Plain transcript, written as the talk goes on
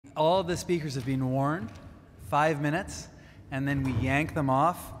all the speakers have been warned, 5 minutes, and then we yank them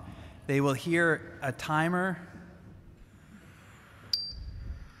off. They will hear a timer.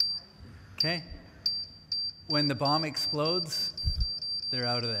 Okay. When the bomb explodes, they're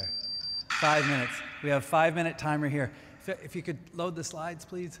out of there. 5 minutes. We have a 5-minute timer here. If you could load the slides,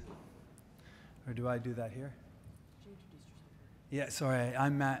 please. Or do I do that here? Yeah, sorry,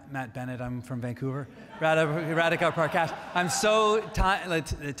 I'm Matt Bennett. I'm from Vancouver. Radhika Prakash. I'm so,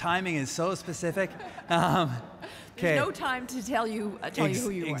 the timing is so specific. There's no time to tell you who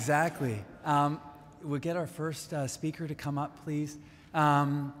you are. Exactly. We'll get our first speaker to come up, please.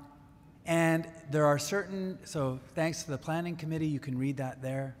 And there are certain, so thanks to the planning committee, you can read that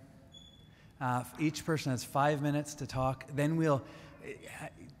there. Each person has 5 minutes to talk. Then we'll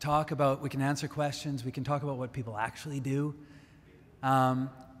talk about, we can answer questions, we can talk about what people actually do.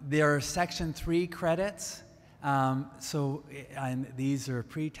 There are Section 3 credits, and these are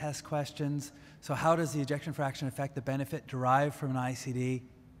pre-test questions. So how does the ejection fraction affect the benefit derived from an ICD?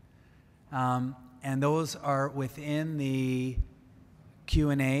 And those are within the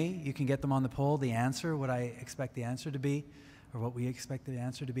Q&A. You can get them on the poll, the answer, what I expect the answer to be, or what we expect the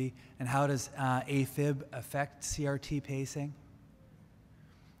answer to be, and how does AFib affect CRT pacing?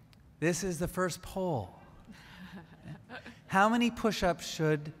 This is the first poll. How many push-ups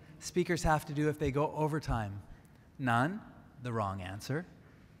should speakers have to do if they go overtime? None, the wrong answer.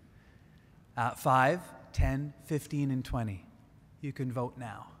 5, 10, 15, and 20. You can vote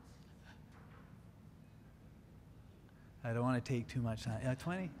now. I don't want to take too much time.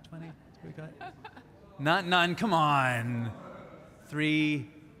 20? We got it? None, come on. 3.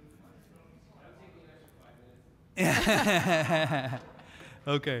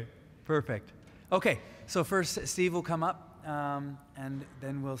 Okay, perfect. Okay, so first Steve will come up, and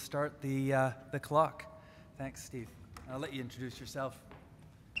then we'll start the clock. Thanks, Steve. I'll let you introduce yourself.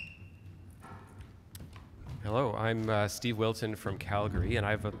 Hello, I'm Steve Wilton from Calgary, and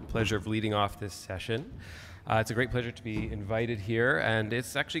I have the pleasure of leading off this session. It's a great pleasure to be invited here, and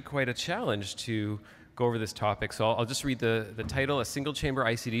it's actually quite a challenge to go over this topic. So I'll just read the title. A single-chamber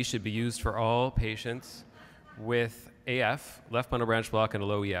ICD should be used for all patients with AF, left bundle branch block, and a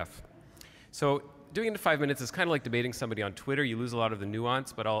low EF. So doing it in 5 minutes is kind of like debating somebody on Twitter. You lose a lot of the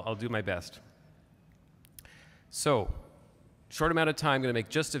nuance, but I'll do my best. So, short amount of time, I'm going to make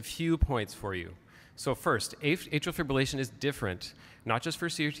just a few points for you. So first, atrial fibrillation is different, not just for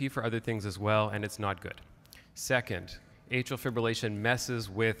CRT, for other things as well, and it's not good. Second, atrial fibrillation messes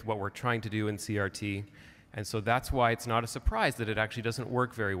with what we're trying to do in CRT, and so that's why it's not a surprise that it actually doesn't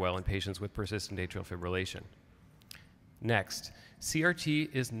work very well in patients with persistent atrial fibrillation. Next,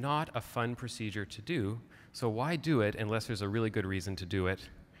 CRT is not a fun procedure to do, so why do it unless there's a really good reason to do it?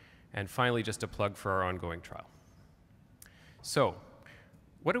 And finally, just a plug for our ongoing trial. So,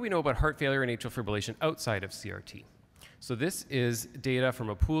 what do we know about heart failure and atrial fibrillation outside of CRT? So this is data from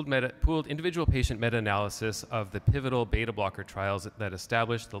a pooled individual patient meta-analysis of the pivotal beta blocker trials that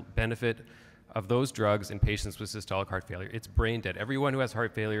established the benefit of those drugs in patients with systolic heart failure. It's brain dead. Everyone who has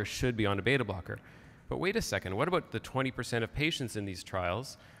heart failure should be on a beta blocker. But wait a second, what about the 20% of patients in these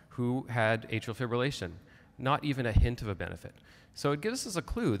trials who had atrial fibrillation? Not even a hint of a benefit. So it gives us a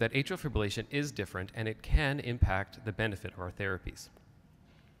clue that atrial fibrillation is different and it can impact the benefit of our therapies.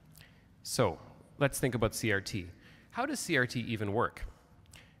 So let's think about CRT. How does CRT even work?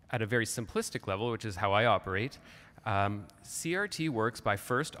 At a very simplistic level, which is how I operate, CRT works by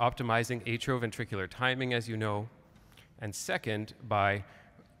first optimizing atrioventricular timing, as you know, and second, by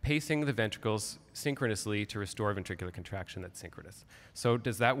pacing the ventricles synchronously to restore ventricular contraction that's synchronous. So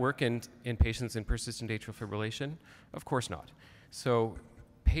does that work in patients in persistent atrial fibrillation? Of course not. So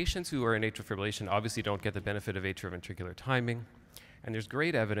patients who are in atrial fibrillation obviously don't get the benefit of atrioventricular timing, and there's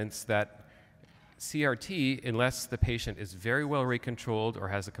great evidence that CRT, unless the patient is very well rate controlled or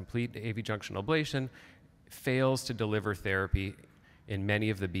has a complete AV junctional ablation, fails to deliver therapy in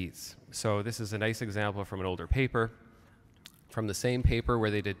many of the beats. So this is a nice example from an older paper. From the same paper where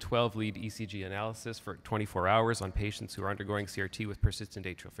they did 12-lead ECG analysis for 24 hours on patients who are undergoing CRT with persistent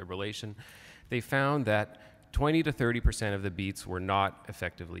atrial fibrillation, they found that 20 to 30% of the beats were not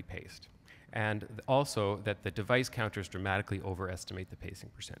effectively paced, and also that the device counters dramatically overestimate the pacing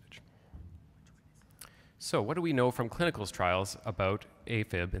percentage. So what do we know from clinical trials about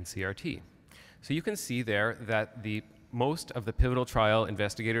AFib and CRT? So you can see there that most of the pivotal trial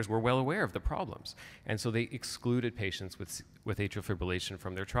investigators were well aware of the problems, and so they excluded patients with atrial fibrillation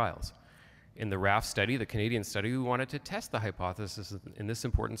from their trials. In the RAF study, the Canadian study, we wanted to test the hypothesis in this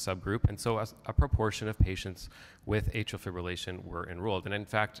important subgroup, and so a proportion of patients with atrial fibrillation were enrolled, and in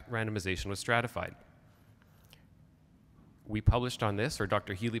fact, randomization was stratified. We published on this, or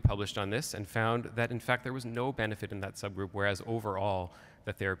Dr. Healy published on this, and found that in fact there was no benefit in that subgroup, whereas overall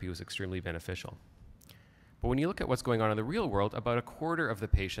the therapy was extremely beneficial. But when you look at what's going on in the real world, about a quarter of the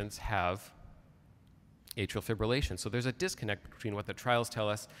patients have atrial fibrillation. So there's a disconnect between what the trials tell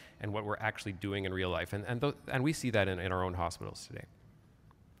us and what we're actually doing in real life. And we see that in our own hospitals today.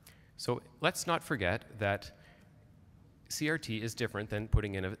 So let's not forget that CRT is different than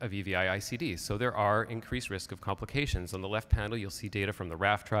putting in a VVI ICD. So there are increased risk of complications. On the left panel, you'll see data from the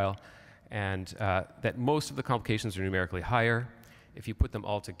RAF trial, and that most of the complications are numerically higher. If you put them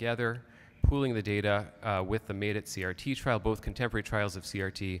all together, pooling the data with the MADE-IT CRT trial, both contemporary trials of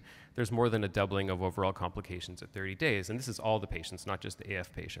CRT, there's more than a doubling of overall complications at 30 days. And this is all the patients, not just the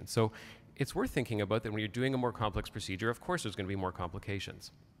AF patients. So it's worth thinking about that when you're doing a more complex procedure, of course there's going to be more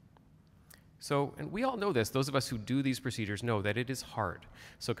complications. So, and we all know this, those of us who do these procedures know that it is hard.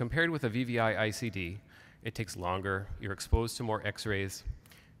 So compared with a VVI ICD, it takes longer, you're exposed to more x-rays,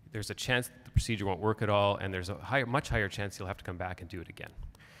 there's a chance that the procedure won't work at all, and there's a much higher chance you'll have to come back and do it again.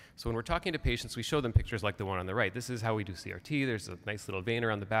 So when we're talking to patients, we show them pictures like the one on the right. This is how we do CRT, there's a nice little vein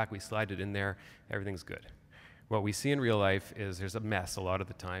around the back, we slide it in there, everything's good. What we see in real life is there's a mess a lot of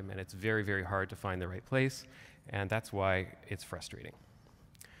the time, and it's very, very hard to find the right place, and that's why it's frustrating.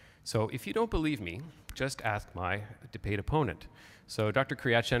 So if you don't believe me, just ask my debate opponent. So Dr.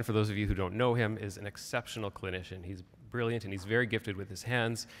 Kuriachan, for those of you who don't know him, is an exceptional clinician. He's brilliant and he's very gifted with his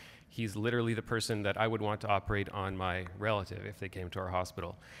hands. He's literally the person that I would want to operate on my relative if they came to our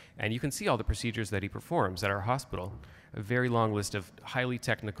hospital. And you can see all the procedures that he performs at our hospital, a very long list of highly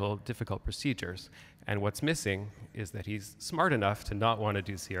technical, difficult procedures. And what's missing is that he's smart enough to not want to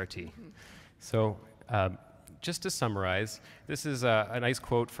do CRT. So just to summarize, this is a nice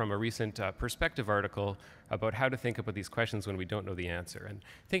quote from a recent Perspective article about how to think about these questions when we don't know the answer. And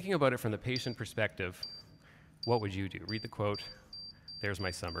thinking about it from the patient perspective, what would you do? Read the quote. There's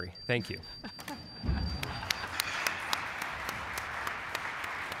my summary. Thank you.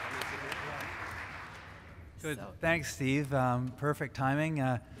 Good. Thanks, Steve. Perfect timing.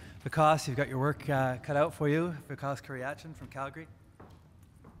 Vikas, you've got your work cut out for you. Vikas Kuriachan from Calgary.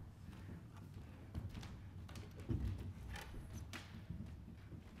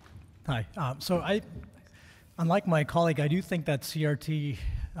 Hi. Unlike my colleague, I do think that CRT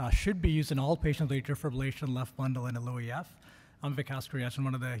should be used in all patients with atrial fibrillation, left bundle, and a low EF. I'm Vikas Kuriachan,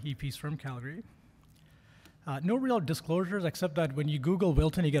 one of the EPs from Calgary. No real disclosures, except that when you Google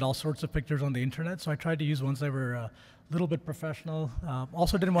Wilton, you get all sorts of pictures on the internet. So I tried to use ones that were a little bit professional.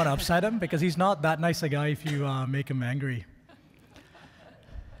 Also didn't want to upset him, because he's not that nice a guy if you make him angry.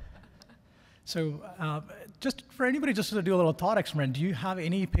 So just for anybody, just to do a little thought experiment, do you have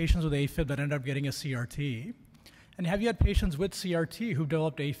any patients with AFib that end up getting a CRT? And have you had patients with CRT who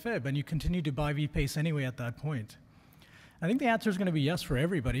developed AFib and you continue to buy V-Pace anyway at that point? I think the answer is going to be yes for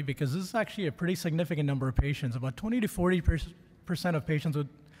everybody, because this is actually a pretty significant number of patients. About 20 to 40% of patients with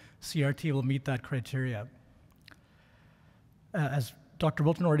CRT will meet that criteria. As Dr.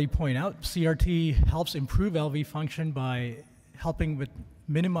 Wilton already pointed out, CRT helps improve LV function by helping with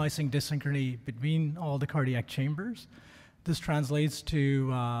minimizing dysynchrony between all the cardiac chambers. This translates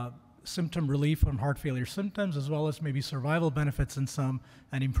to symptom relief from heart failure symptoms, as well as maybe survival benefits in some,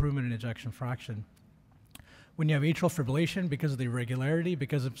 and improvement in ejection fraction. When you have atrial fibrillation, because of the irregularity,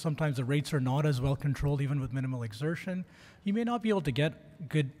 because sometimes the rates are not as well controlled even with minimal exertion, you may not be able to get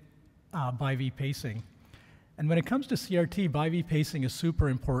good bi-V pacing. And when it comes to CRT, bi-V pacing is super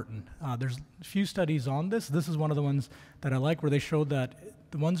important. There's a few studies on this. This is one of the ones that I like, where they showed that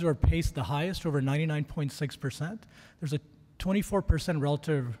the ones who are paced the highest, over 99.6%, there's a 24%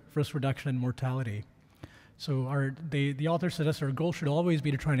 relative risk reduction in mortality. So the author suggests our goal should always be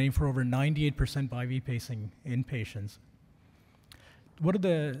to try and aim for over 98% bi-V pacing in patients. What do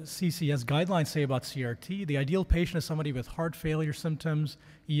the CCS guidelines say about CRT? The ideal patient is somebody with heart failure symptoms,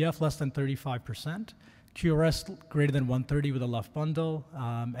 EF less than 35%, QRS greater than 130 with a left bundle,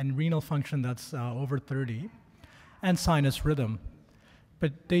 and renal function that's over 30, and sinus rhythm.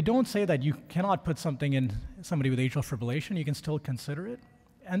 But they don't say that you cannot put something in somebody with atrial fibrillation. You can still consider it.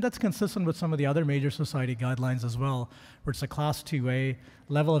 And that's consistent with some of the other major society guidelines as well, where it's a class 2A,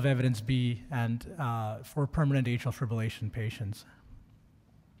 level of evidence B, and for permanent atrial fibrillation patients.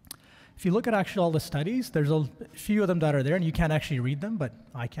 If you look at actually all the studies, there's a few of them that are there, and you can't actually read them, but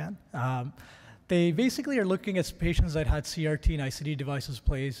I can. They basically are looking at patients that had CRT and ICD devices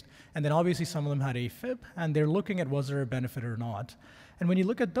placed, and then obviously some of them had AFib, and they're looking at was there a benefit or not. And when you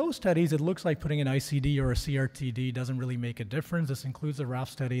look at those studies, it looks like putting an ICD or a CRTD doesn't really make a difference. This includes the RAF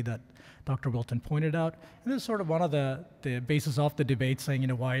study that Dr. Wilton pointed out. And this is sort of one of the basis of the debate saying,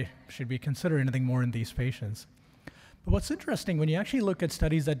 why should we consider anything more in these patients? But what's interesting, when you actually look at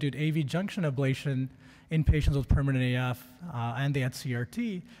studies that did AV junction ablation in patients with permanent AF and they had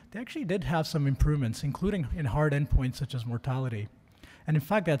CRT, they actually did have some improvements, including in hard endpoints such as mortality. And in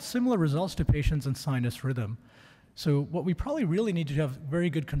fact, they had similar results to patients in sinus rhythm. So what we probably really need to have very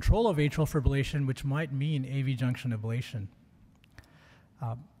good control of atrial fibrillation, which might mean AV junction ablation.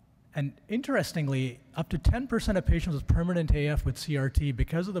 And interestingly, up to 10% of patients with permanent AF with CRT,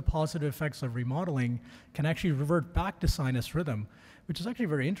 because of the positive effects of remodeling, can actually revert back to sinus rhythm, which is actually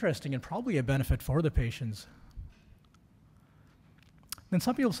very interesting and probably a benefit for the patients. Then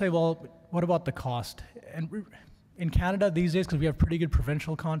some people say, well, what about the cost? And in Canada these days, because we have pretty good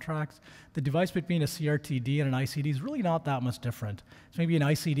provincial contracts, the device between a CRT-D and an ICD is really not that much different. It's maybe an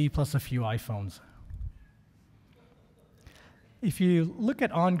ICD plus a few iPhones. If you look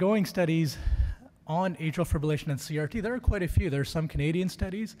at ongoing studies on atrial fibrillation and CRT, there are quite a few. There are some Canadian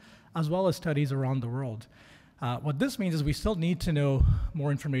studies, as well as studies around the world. What this means is we still need to know more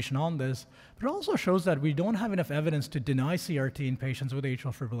information on this, but it also shows that we don't have enough evidence to deny CRT in patients with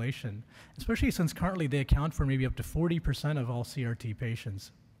atrial fibrillation, especially since currently they account for maybe up to 40% of all CRT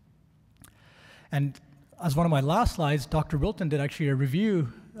patients. And as one of my last slides, Dr. Wilton did actually a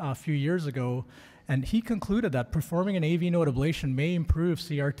review a few years ago, and he concluded that performing an AV node ablation may improve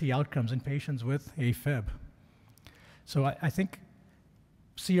CRT outcomes in patients with AFib. So I think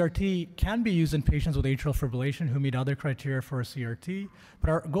CRT can be used in patients with atrial fibrillation who meet other criteria for a CRT, but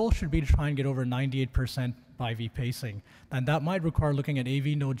our goal should be to try and get over 98% BiV pacing. And that might require looking at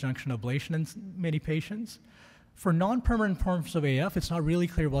AV node junction ablation in many patients. For non-permanent forms of AF, it's not really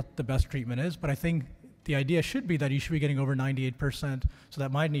clear what the best treatment is, but I think the idea should be that you should be getting over 98%, so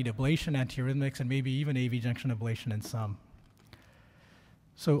that might need ablation, antiarrhythmics, and maybe even AV junction ablation in some.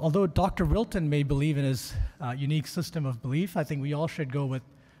 So although Dr. Wilton may believe in his unique system of belief, I think we all should go with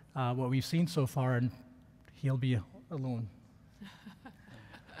what we've seen so far, and he'll be alone.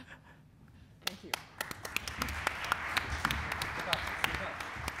 Thank you.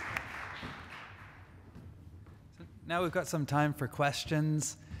 So now we've got some time for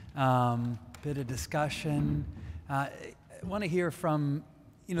questions. Bit of discussion. I want to hear from,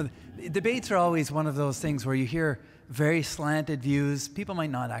 debates are always one of those things where you hear very slanted views. People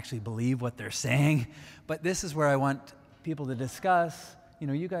might not actually believe what they're saying, but this is where I want people to discuss.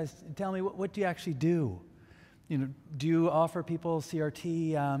 You guys tell me, what do you actually do? Do you offer people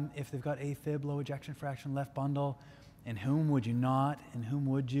CRT if they've got AFib, low ejection fraction, left bundle? In whom would you not? In whom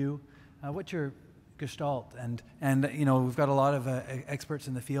would you? What's your gestalt? And we've got a lot of experts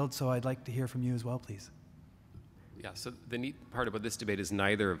in the field, so I'd like to hear from you as well, please. Yeah, so the neat part about this debate is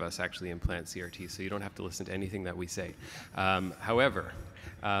neither of us actually implant CRT, so you don't have to listen to anything that we say. However,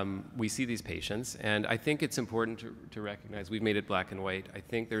 we see these patients, and I think it's important to recognize, we've made it black and white. I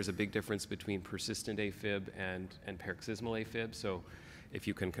think there's a big difference between persistent AFib and paroxysmal AFib. So if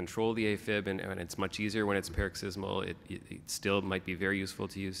you can control the AFib, and it's much easier when it's paroxysmal, it still might be very useful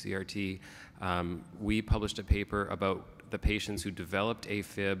to use CRT. We published a paper about the patients who developed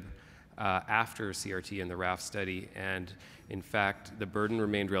AFib after CRT in the RAF study, and in fact, the burden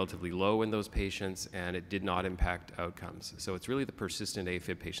remained relatively low in those patients, and it did not impact outcomes. So it's really the persistent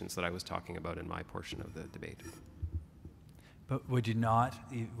AFib patients that I was talking about in my portion of the debate. But would you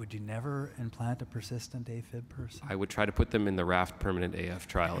never implant a persistent AFib person? I would try to put them in the RAFT permanent AF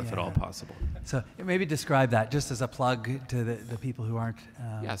trial if at all possible. So maybe describe that just as a plug to the people who aren't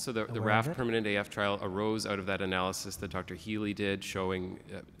Yeah, so the RAFT permanent AF trial arose out of that analysis that Dr. Healy did showing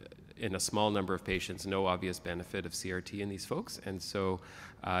in a small number of patients no obvious benefit of CRT in these folks, and so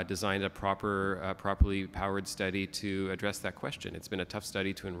designed a properly powered study to address that question. It's been a tough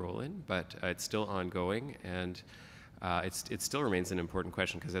study to enroll in, but it's still ongoing, and it still remains an important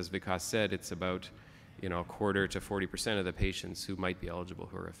question because, as Vikas said, it's about a quarter to 40% of the patients who might be eligible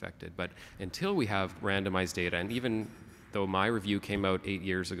who are affected. But until we have randomized data, and even though my review came out 8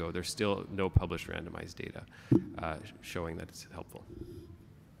 years ago, there's still no published randomized data showing that it's helpful.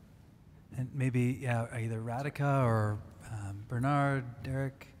 And maybe either Radhika or Bernard,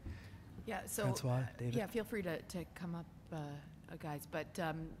 Derek, Francois, David. Yeah, feel free to come up, guys. But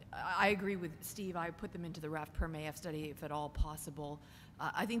I agree with Steve. I put them into the RAF Perm AF study if at all possible.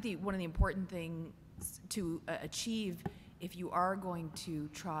 I think one of the important things to achieve if you are going to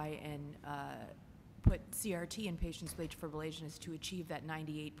try and put CRT in patients with atrial fibrillation is to achieve that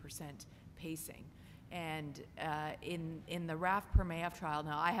 98% pacing. And in the RAF Perm AF trial,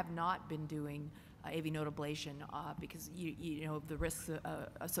 now I have not been doing AV node ablation because you know the risks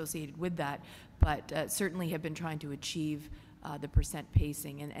associated with that, but certainly have been trying to achieve the percent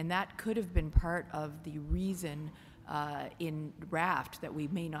pacing, and that could have been part of the reason in RAFT that we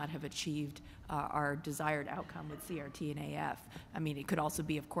may not have achieved our desired outcome with CRT and AF. I mean, it could also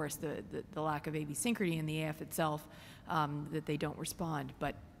be, of course, the lack of AB synchrony in the AF itself, that they don't respond.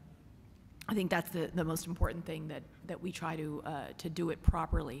 But I think that's the most important thing, that we try to do it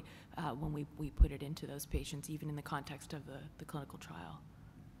properly when we put it into those patients, even in the context of the clinical trial.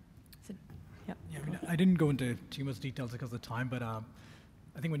 So, yep. Yeah, I mean, I didn't go into too much details because of time, but I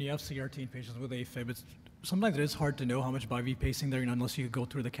think when you have CRT in patients with AFib, sometimes it is hard to know how much BIV pacing there, unless you go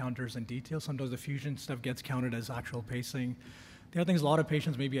through the counters in detail. Sometimes the fusion stuff gets counted as actual pacing. The other thing is a lot of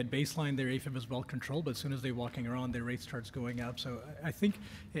patients maybe at baseline, their AFib is well controlled, but as soon as they're walking around, their rate starts going up. So I think,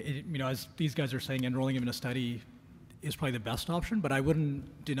 as these guys are saying, enrolling them in a study is probably the best option, but I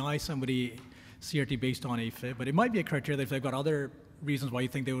wouldn't deny somebody CRT based on AFib. But it might be a criteria that if they've got other reasons why you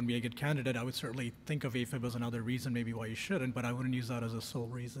think they wouldn't be a good candidate, I would certainly think of AFib as another reason maybe why you shouldn't, but I wouldn't use that as a sole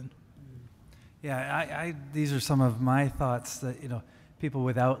reason. Yeah, these are some of my thoughts that, people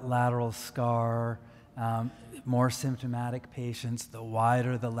without lateral scar, more symptomatic patients, the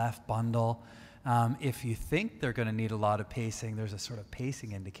wider the left bundle. If you think they're going to need a lot of pacing, there's a sort of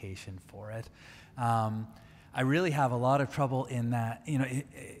pacing indication for it. I really have a lot of trouble in that,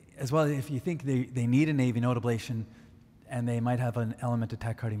 as well, if you think they need an AV node ablation and they might have an element of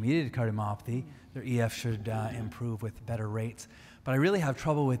tachycardia-mediated cardiomyopathy, their EF should improve with better rates. But I really have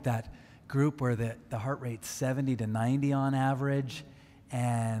trouble with that group where the heart rate's 70 to 90 on average,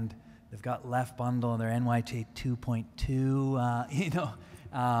 and they've got left bundle and their NYHA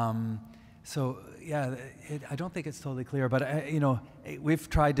 2.2, so yeah, I don't think it's totally clear, but we've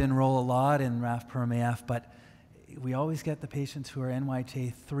tried to enroll a lot in RAF Perm AF, but we always get the patients who are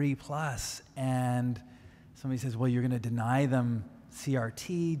NYHA 3+, and somebody says, well, you're going to deny them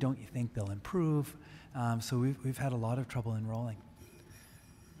CRT, don't you think they'll improve? So we've had a lot of trouble enrolling.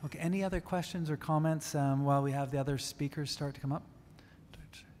 Okay, any other questions or comments while we have the other speakers start to come up?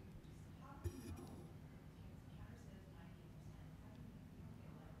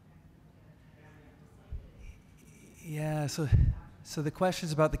 Yeah, so the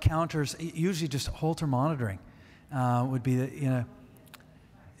questions about the counters, usually just Holter monitoring would be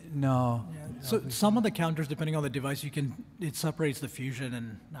no. Yeah. So some of the counters, depending on the device, it separates the fusion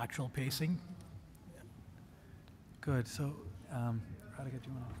and actual pacing. Yeah. Good, so Radhika, do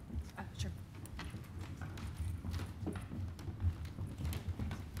you want to? Sure.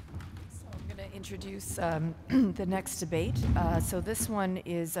 So I'm going to introduce the next debate. So this one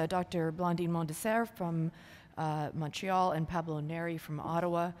is Dr. Blandine Mondesert from Montreal and Pablo Nery from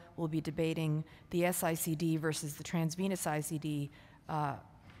Ottawa. Will be debating the SICD versus the transvenous ICD,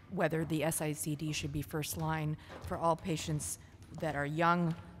 whether the SICD should be first line for all patients that are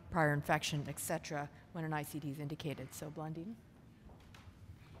young, prior infection, etc., when an ICD is indicated. So, Blandine.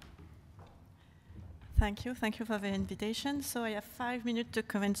 Thank you for the invitation. So I have 5 minutes to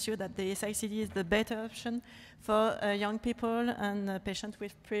convince you that the SICD is the better option for young people and patients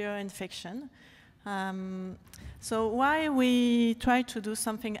with prior infection. So why we try to do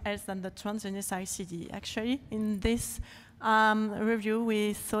something else than the transvenous ICD? Actually, in this review,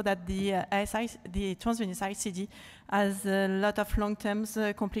 we saw that the transvenous ICD has a lot of long-term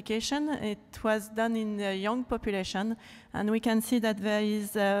complication. It was done in a young population, and we can see that there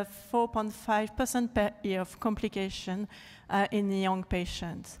is 4.5% per year of complication in young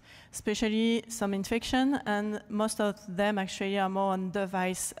patients, especially some infection, and most of them actually are more on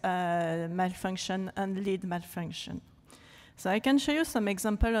device malfunction and lead malfunction. So I can show you some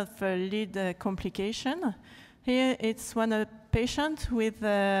example of lead complication. Here it's one patient with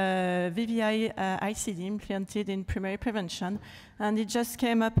VVI ICD implanted in primary prevention, and it just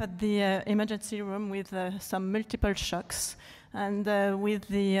came up at the emergency room with some multiple shocks. And with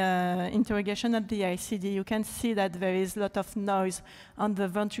the interrogation at the ICD, you can see that there is a lot of noise on the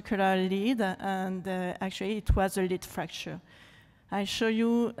ventricular lead, and actually it was a lead fracture. I show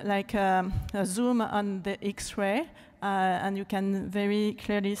you like a zoom on the X-ray, and you can very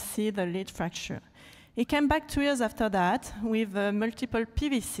clearly see the lead fracture. He came back 2 years after that with multiple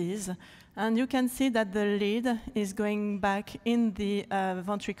PVCs, and you can see that the lead is going back in the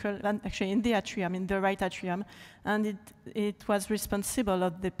ventricle, actually in the atrium, in the right atrium, and it was responsible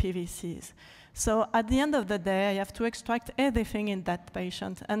of the PVCs. So at the end of the day, I have to extract everything in that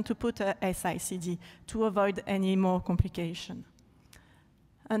patient and to put a SICD to avoid any more complication.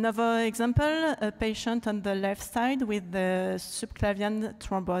 Another example, a patient on the left side with the subclavian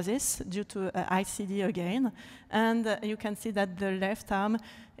thrombosis due to ICD again. And you can see that the left arm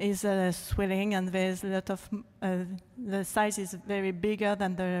is swelling, and there's a lot of, the size is very bigger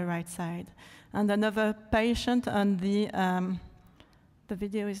than the right side. And another patient on the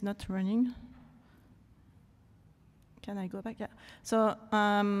video is not running. can I go back? Yeah. So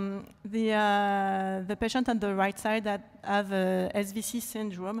the patient on the right side that have SVC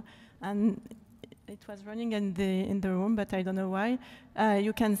syndrome, and it was running in the room, but I don't know why.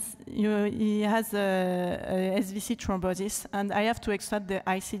 He has a SVC thrombosis, and I have to extract the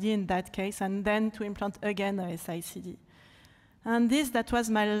ICD in that case, and then to implant again a SICD. And that was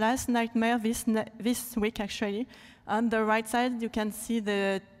my last nightmare this week, actually. On the right side, you can see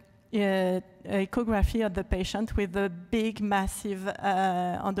the echography of the patient with a big, massive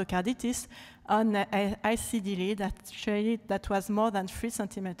endocarditis on ICD lead. That was more than 3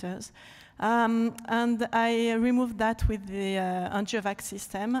 centimeters. And I removed that with the angiovac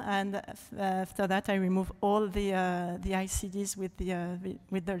system, and after that I removed all the ICDs with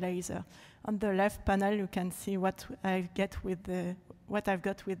the laser. On the left panel, you can see what I've got with the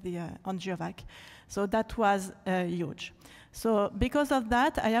angiovac. So that was huge. So because of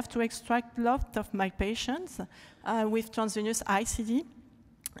that, I have to extract a lot of my patients with transvenous ICD.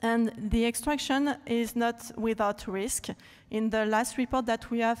 And the extraction is not without risk. In the last report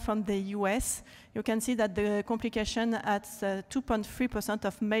that we have from the US, you can see that the complication at 2.3%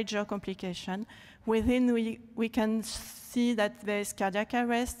 of major complication. Within, we can see that there is cardiac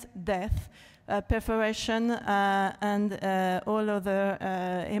arrest, death, perforation, and all other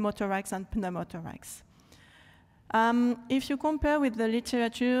hemothorax and pneumothorax. If you compare with the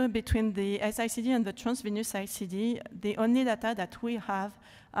literature between the SICD and the transvenous ICD, the only data that we have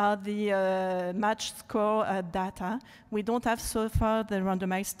are the matched score data. We don't have so far the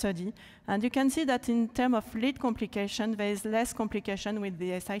randomized study. And you can see that in terms of lead complication, there is less complication with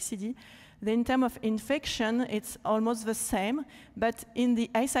the SICD. In terms of infection, it's almost the same, but in the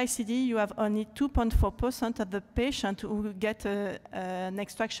SICD, you have only 2.4% of the patient who get an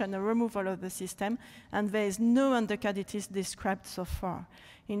extraction, a removal of the system, and there is no endocarditis described so far.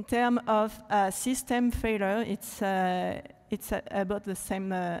 In terms of system failure, it's about the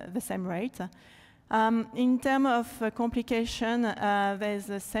same rate. In terms of complication, there is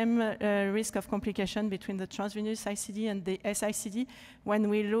the same risk of complication between the transvenous ICD and the SICD when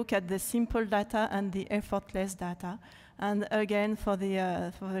we look at the simple data and the effortless data. And again, for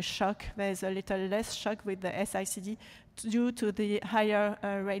the shock, there is a little less shock with the SICD due to the higher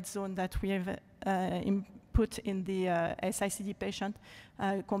rate zone that we have put in the SICD patient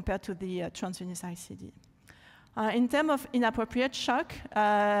compared to the transvenous ICD. In terms of inappropriate shock,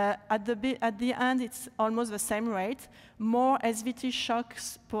 at the end, it's almost the same rate. More SVT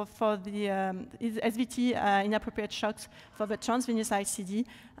shocks for the SVT inappropriate shocks for the transvenous ICD,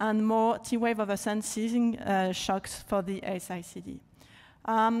 and more T-wave over sensing shocks for the SICD.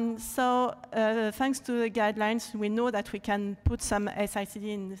 So thanks to the guidelines, we know that we can put some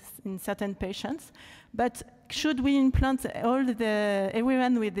SICD in certain patients. But should we implant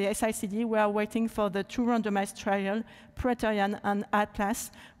everyone with the SICD? We are waiting for the 2 randomized trials, Praetorian and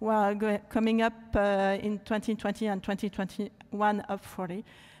Atlas, who are coming up in 2020 and 2021 hopefully.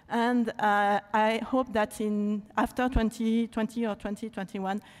 And I hope that after 2020 or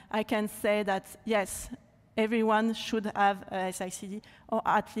 2021, I can say that yes, everyone should have a SICD, or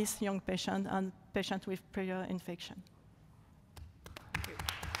at least young patient and patient with prior infection.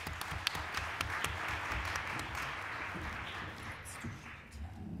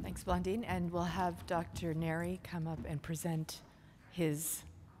 Thanks, Blandine. And we'll have Dr. Nery come up and present his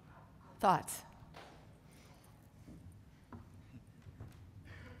thoughts.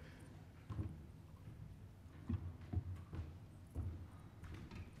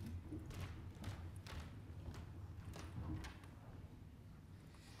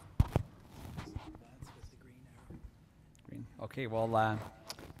 Okay, well,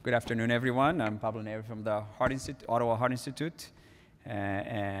 good afternoon, everyone. I'm Pablo Nery from the Ottawa Heart Institute.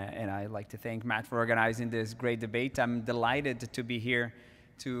 And I'd like to thank Matt for organizing this great debate. I'm delighted to be here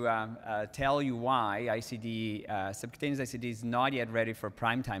to tell you why subcutaneous ICD is not yet ready for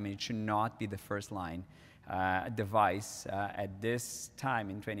prime time, and it should not be the first line device at this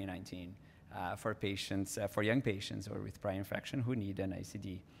time in 2019 for patients, for young patients or with prior infection who need an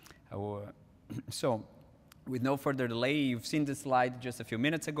ICD. So, with no further delay, you've seen this slide just a few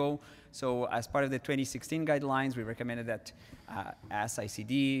minutes ago. So as part of the 2016 guidelines, we recommended that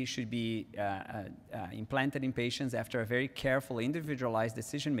SICD should be implanted in patients after a very careful individualized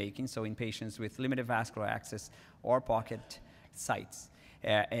decision-making, so in patients with limited vascular access or pocket sites.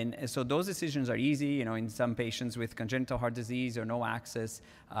 And so those decisions are easy, you know, in some patients with congenital heart disease or no access,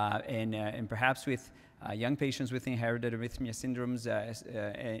 and perhaps with young patients with inherited arrhythmia syndromes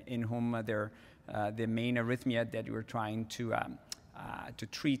in whom the main arrhythmia that we're trying to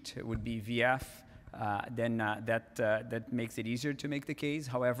treat would be VF, then that makes it easier to make the case.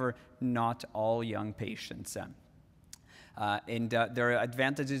 However, not all young patients. And there are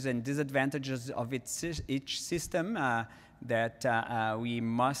advantages and disadvantages of each system that we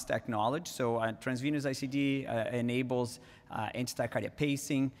must acknowledge. So transvenous ICD enables anti-tachycardia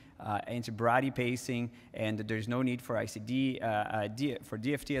pacing, anti-brady pacing, and there's no need for ICD, for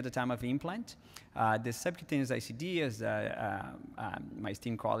DFT at the time of implant. The subcutaneous ICD, as my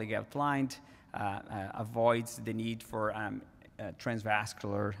esteemed colleague outlined, avoids the need for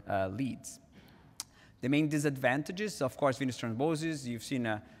transvascular leads. The main disadvantages, of course, venous thrombosis. You've seen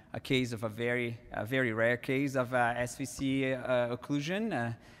a case of a very rare case of SVC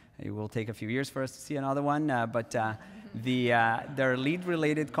occlusion. It will take a few years for us to see another one, but there are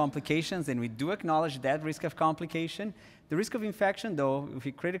lead-related complications, and we do acknowledge that risk of complication. The risk of infection, though, if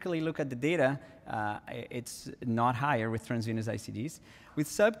you critically look at the data, it's not higher with transvenous ICDs. With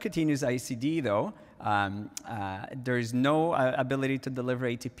subcutaneous ICD, though, there is no ability to deliver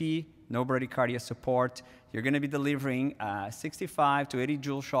ATP, no bradycardia support. You're going to be delivering 65 to 80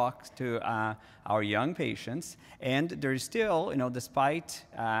 joule shocks to our young patients, and there is still, despite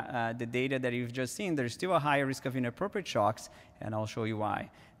the data that you've just seen, there's still a higher risk of inappropriate shocks, and I'll show you why.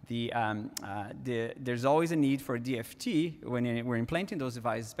 There's always a need for DFT when we're implanting those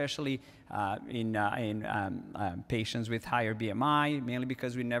devices, especially in patients with higher BMI, mainly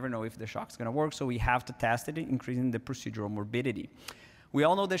because we never know if the shock's going to work, so we have to test it, increasing the procedural morbidity. We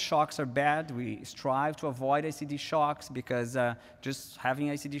all know that shocks are bad. We strive to avoid ICD shocks because just having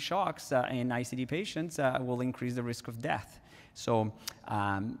ICD shocks in ICD patients will increase the risk of death. So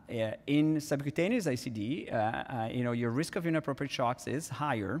in subcutaneous ICD, your risk of inappropriate shocks is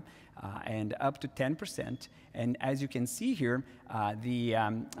higher and up to 10%. And as you can see here, the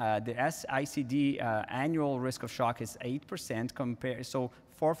SICD annual risk of shock is 8%, so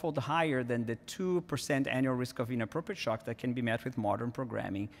fourfold higher than the 2% annual risk of inappropriate shock that can be met with modern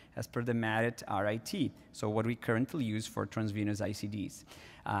programming as per the MADIT RIT, so what we currently use for transvenous ICDs.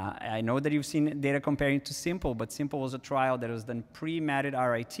 I know that you've seen data comparing to Simple, but Simple was a trial that was done pre-MADIT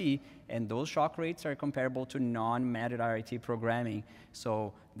RIT, and those shock rates are comparable to non-MADIT RIT programming,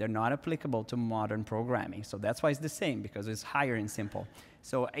 so they're not applicable to modern programming. So that's why it's the same, because it's higher in Simple.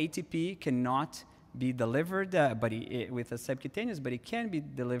 So ATP cannot be delivered with a subcutaneous, but it can be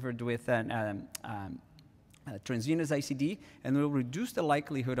delivered with an transvenous ICD, and will reduce the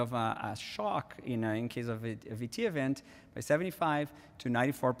likelihood of a shock in case of a VT event by 75 to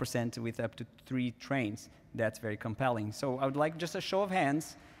 94% with up to 3 trains. That's very compelling. So I would like just a show of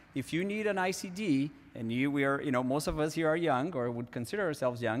hands. If you need an ICD, and most of us here are young or would consider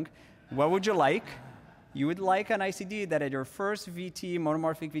ourselves young, what would you like? You would like an ICD that at your first VT,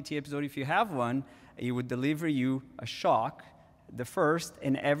 monomorphic VT episode, if you have one, it would deliver you a shock the first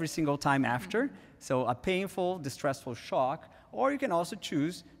and every single time after. So a painful, distressful shock. Or you can also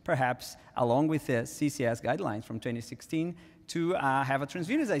choose, perhaps, along with the CCS guidelines from 2016, to have a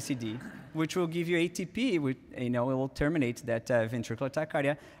transvenous ICD, which will give you ATP, which, it will terminate that ventricular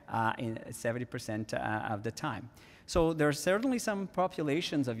tachycardia in 70% of the time. So there are certainly some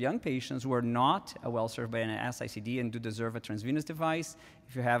populations of young patients who are not well served by an SICD and do deserve a transvenous device.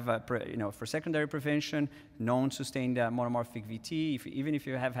 If you have, for secondary prevention, known sustained monomorphic VT, even if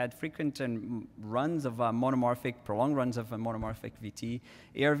you have had frequent runs of prolonged runs of monomorphic VT,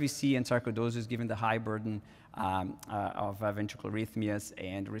 ARVC and sarcoidosis, given the high burden of ventricular arrhythmias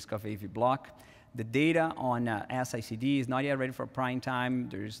and risk of AV block. The data on SICD is not yet ready for prime time.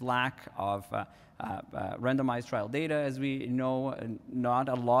 There's lack of randomized trial data, as we know, not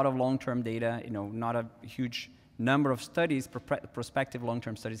a lot of long-term data, not a huge number of studies, prospective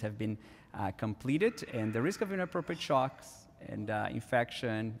long-term studies have been completed, and the risk of inappropriate shocks and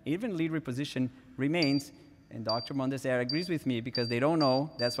infection, even lead reposition remains, and Dr. Mondesert agrees with me because they don't know,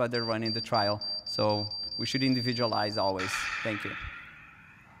 that's why they're running the trial, so we should individualize always. Thank you.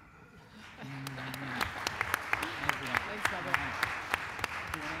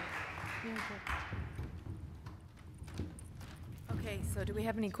 Okay, so do we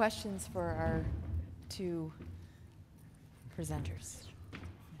have any questions for our 2 presenters?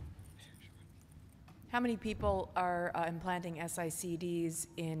 How many people are implanting SICDs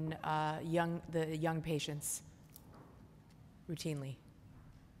in the young patients routinely?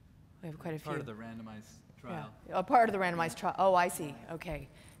 We have quite a few. Part of the randomized trial. Yeah. A part of the randomized trial. Oh, I see. Okay.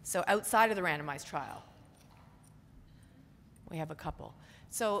 So outside of the randomized trial, we have a couple.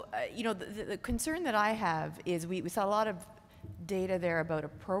 So, the concern that I have is we saw a lot of data there about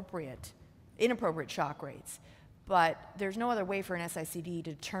inappropriate shock rates, but there's no other way for an SICD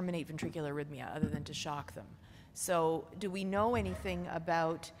to terminate ventricular arrhythmia other than to shock them. So do we know anything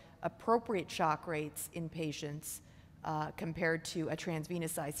about appropriate shock rates in patients compared to a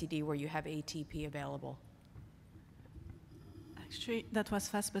transvenous ICD where you have ATP available? I think Actually, that was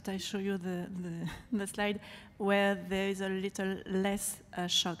fast, but I show you the slide where there is a little less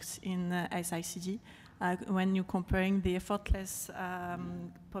shocks in SICD when you're comparing the effortless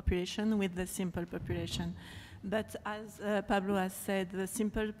population with the simple population. But as Pablo has said, the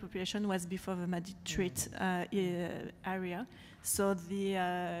simple population was before the Madrid area, so the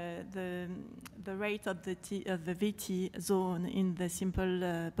rate of the VT zone in the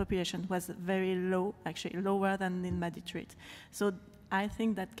simple population was very low, actually lower than in Madrid. So I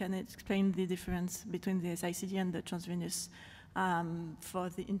think that can explain the difference between the SICD and the transvenous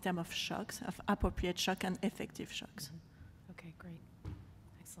in terms of shocks, of appropriate shock and effective shocks. Mm-hmm. Okay, great.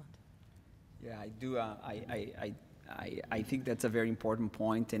 Excellent. Yeah, I do. I think that's a very important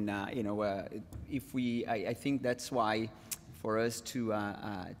point, and you know, if we, I think that's why, for us to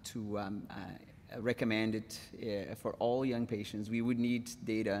recommend it for all young patients, we would need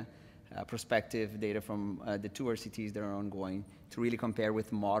data, prospective data from the 2 RCTs that are ongoing to really compare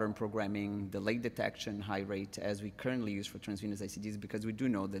with modern programming, the late detection, high rate as we currently use for transvenous ICDs, because we do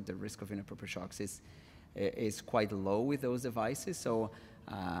know that the risk of inappropriate shocks is quite low with those devices. So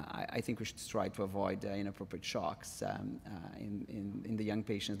I think we should try to avoid inappropriate shocks in the young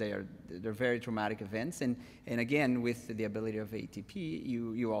patients. They're very traumatic events, and again, with the ability of ATP,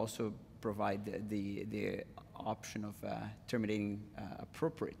 you also provide the option of terminating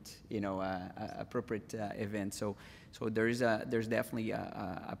appropriate event. So there's definitely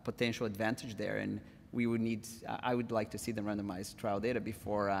a potential advantage there, and we would need. I would like to see the randomized trial data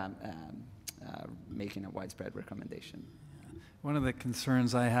before making a widespread recommendation. One of the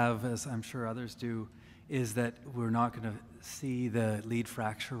concerns I have, as I'm sure others do, is that we're not going to see the lead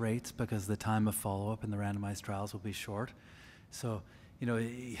fracture rates because the time of follow-up in the randomized trials will be short. So, you know,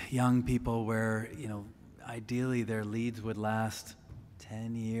 young people where, you know, ideally their leads would last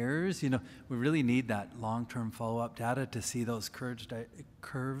 10 years, you know, we really need that long-term follow-up data to see those curves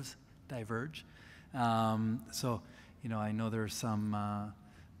diverge. So, you know, I know there's some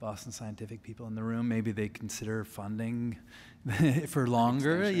Boston Scientific people in the room. Maybe they consider funding for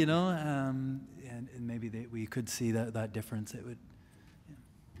longer, you know, and maybe we could see that difference. It would.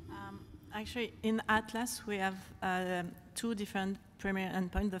 Yeah. Actually, in Atlas, we have 2 different primary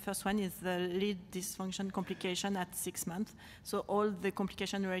endpoints. The first one is the lead dysfunction complication at 6 months. So all the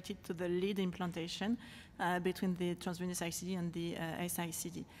complication related to the lead implantation between the transvenous ICD and the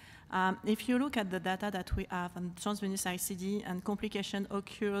SICD. If you look at the data that we have on transvenous ICD and complication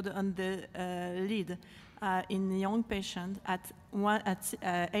occurred on the lead in young patients at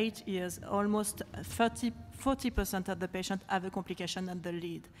 8 years, almost 40% of the patients have a complication on the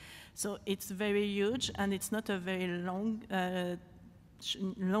lead. So it's very huge, and it's not a very long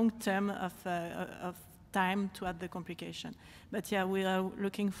term of time to have the complication. But yeah, we are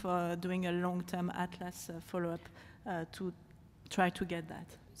looking for doing a long-term Atlas follow-up to try to get that.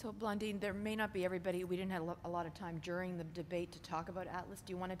 So Blandine, there may not be everybody, we didn't have a lot of time during the debate to talk about Atlas.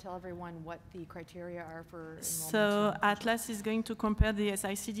 Do you want to tell everyone what the criteria are for enrollment? So Atlas is going to compare the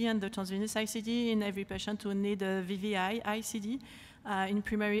SICD and the transvenous ICD in every patient who need a VVI ICD in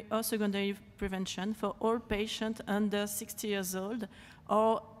primary or secondary prevention for all patients under 60 years old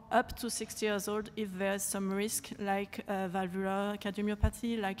or up to 60 years old if there's some risk like valvular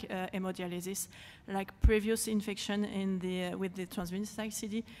cardiomyopathy, like hemodialysis, like previous infection with the transvenous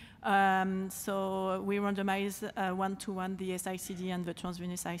ICD. So we randomize 1-to-1 the SICD and the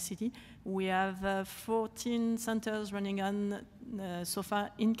transvenous ICD. We have 14 centers running on so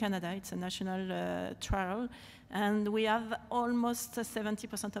far in Canada. It's a national trial. And we have almost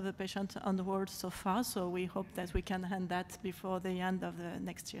 70% of the patients enrolled so far, so we hope that we can end that before the end of the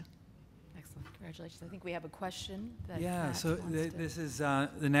next year. Excellent, congratulations. I think we have a question. Yeah, so this is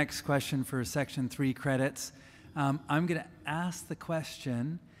the next question for Section 3 credits. I'm going to ask the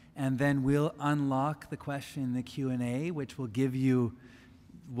question, and then we'll unlock the question in the Q&A, which will give you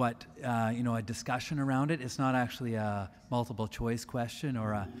a discussion around it. It's not actually a multiple choice question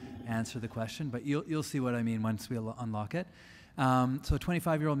or a answer the question, but you'll see what I mean once we unlock it. So a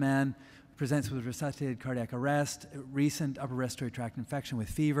 25-year-old man presents with resuscitated cardiac arrest, recent upper respiratory tract infection with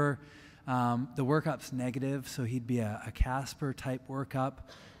fever. The workup's negative, so he'd be a Casper type workup.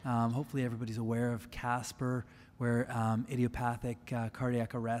 Hopefully everybody's aware of Casper, where idiopathic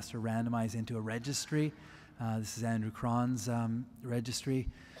cardiac arrests are randomized into a registry. This is Andrew Cron's registry.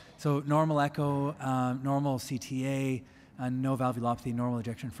 So normal echo, normal CTA, no valvulopathy, normal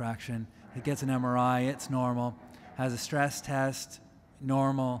ejection fraction. It gets an MRI, it's normal. Has a stress test,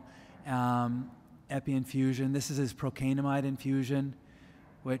 normal. Epi infusion. This is his procainamide infusion,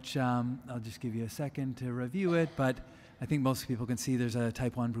 which I'll just give you a second to review it, but I think most people can see there's a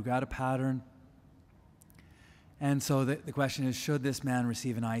type 1 Brugada pattern. And so the question is, should this man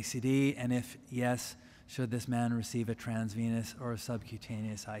receive an ICD? And if yes, should this man receive a transvenous or a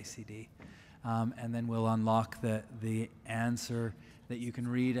subcutaneous ICD? And then we'll unlock the answer that you can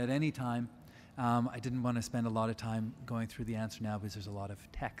read at any time. I didn't want to spend a lot of time going through the answer now because there's a lot of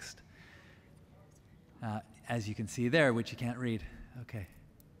text, as you can see there, which you can't read. Okay.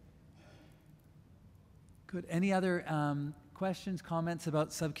 Good. Any other questions, comments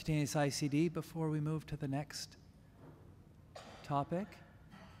about subcutaneous ICD before we move to the next topic?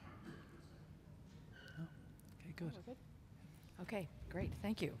 No? Okay, good. Okay, great.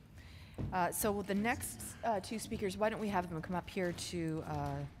 Thank you. So the next two speakers, why don't we have them come up here to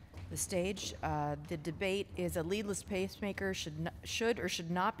the stage? The debate is a leadless pacemaker should or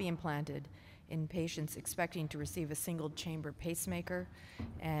should not be implanted in patients expecting to receive a single chamber pacemaker.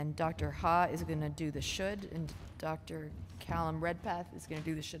 And Dr. Ha is going to do the should, and Dr. Callum Redpath is going to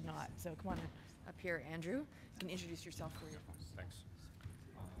do the should not. So come on up here, Andrew. You can introduce yourself for your phone. Thanks.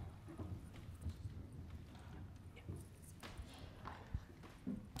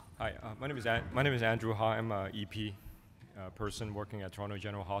 Hi, my name is Andrew Ha. I'm an EP person working at Toronto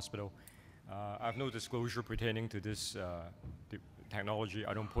General Hospital. I have no disclosure pertaining to this technology.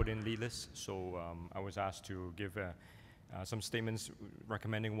 I don't put in leadless, so I was asked to give some statements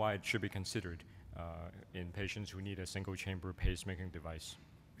recommending why it should be considered in patients who need a single chamber pacemaking device.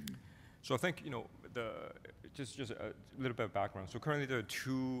 So I think, just a little bit of background. So currently there are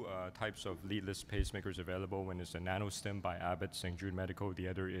two types of leadless pacemakers available. One is the NanoStim by Abbott, St. Jude Medical. The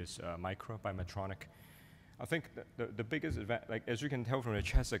other is Micra by Medtronic. I think the biggest, as you can tell from the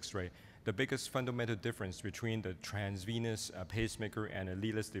chest X-ray, the biggest fundamental difference between the transvenous pacemaker and a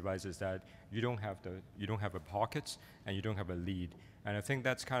leadless device is that you don't have a pocket and you don't have a lead. And I think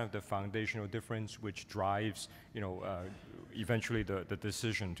that's kind of the foundational difference which drives, eventually the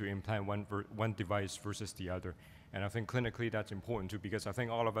decision to implant one device versus the other. And I think clinically that's important too, because I think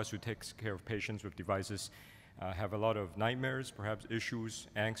all of us who take care of patients with devices have a lot of nightmares, perhaps issues,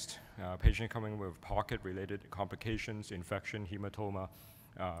 angst, patient coming with pocket-related complications, infection, hematoma,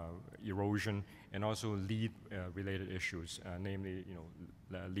 erosion, and also lead-related issues, namely,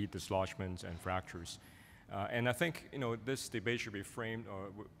 lead dislodgements and fractures. And I think, this debate should be framed or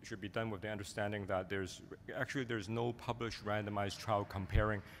should be done with the understanding that there's no published randomized trial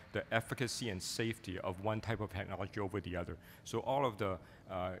comparing the efficacy and safety of one type of technology over the other. So all of the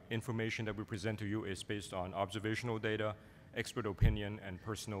information that we present to you is based on observational data, expert opinion, and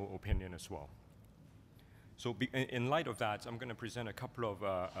personal opinion as well. So in light of that, I'm going to present a couple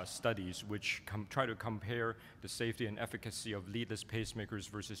of studies which try to compare the safety and efficacy of leadless pacemakers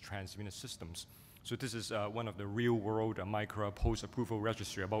versus transvenous systems. So this is one of the real-world Micra post-approval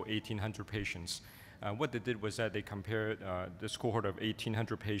registry, about 1,800 patients. What they did was that they compared this cohort of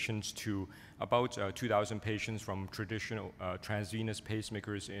 1,800 patients to about 2,000 patients from traditional transvenous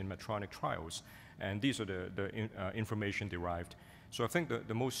pacemakers in Medtronic trials. And these are the information derived. So I think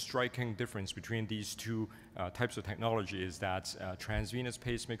the most striking difference between these two types of technology is that transvenous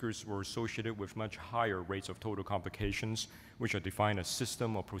pacemakers were associated with much higher rates of total complications, which are defined as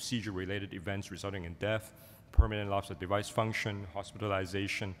system or procedure-related events resulting in death, permanent loss of device function,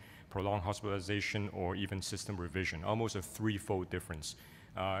 hospitalization, prolonged hospitalization, or even system revision, almost a threefold difference.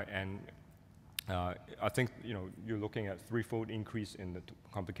 I think you're looking at threefold increase in the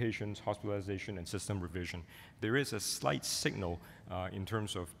complications, hospitalization, and system revision. There is a slight signal in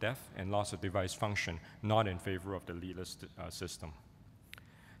terms of death and loss of device function, not in favor of the leadless system.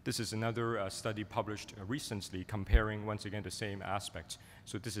 This is another study published recently comparing, once again, the same aspects.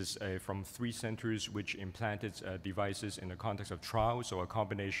 So this is from 3 centers which implanted devices in the context of trials, so a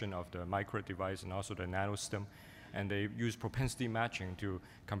combination of the Micra device and also the NanoStim. And they used propensity matching to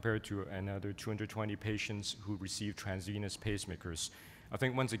compare to another 220 patients who received transvenous pacemakers. I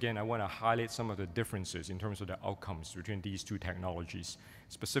think, once again, I want to highlight some of the differences in terms of the outcomes between these two technologies.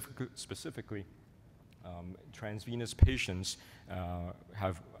 Specifically, transvenous patients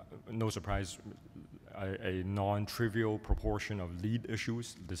have, no surprise, a non-trivial proportion of lead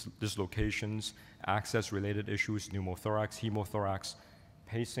issues, dislocations, access-related issues, pneumothorax, hemothorax,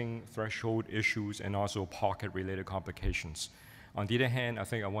 pacing threshold issues, and also pocket-related complications. On the other hand, I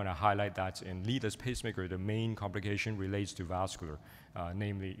think I want to highlight that in leadless pacemaker, the main complication relates to vascular,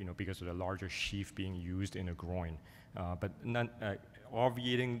 namely, because of the larger sheath being used in the groin. But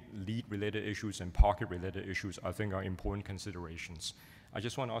obviating lead-related issues and pocket-related issues, I think, are important considerations. I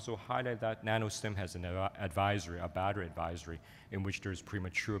just want to also highlight that NanoStim has an advisory, a battery advisory, in which there's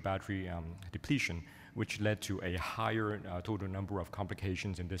premature battery depletion, which led to a higher total number of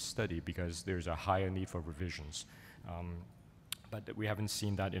complications in this study because there's a higher need for revisions. But we haven't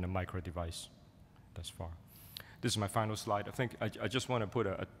seen that in a Micra device thus far. This is my final slide. I think I just want to put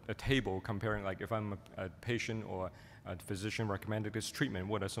a table comparing, like, if I'm a patient or a physician recommending this treatment,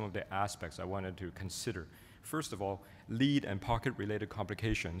 what are some of the aspects I wanted to consider? First of all, lead and pocket-related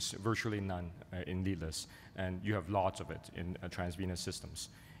complications, virtually none in leadless, and you have lots of it in transvenous systems.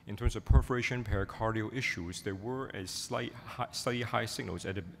 In terms of perforation, pericardial issues, there were a slightly high signals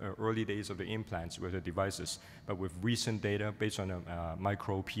at the early days of the implants with the devices, but with recent data based on a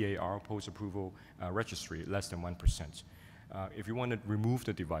micro PAR post-approval registry, less than 1%. If you want to remove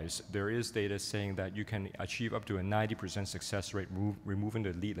the device, there is data saying that you can achieve up to a 90% success rate removing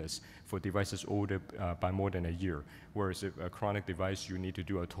the leadless for devices older by more than a year, whereas if a chronic device, you need to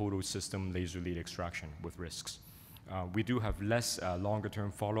do a total system laser lead extraction with risks. We do have less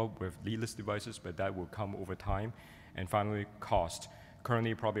longer-term follow-up with leadless devices, but that will come over time. And finally, cost.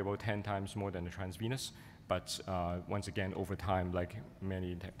 Currently, probably about 10 times more than the transvenous, but once again, over time, like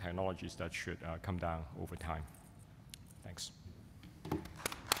many technologies, that should come down over time. Thanks.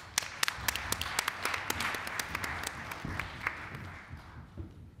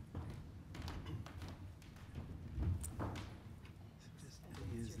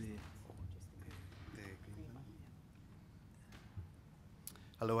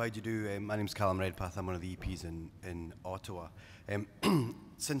 Hello, how do you do? My name's Callum Redpath. I'm one of the EPs in Ottawa.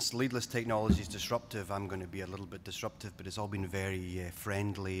 Since leadless technology is disruptive, I'm going to be a little bit disruptive, but it's all been very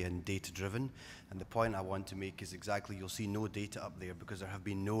friendly and data-driven. And the point I want to make is exactly, you'll see no data up there because there have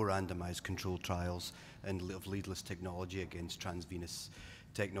been no randomized controlled trials of leadless technology against transvenous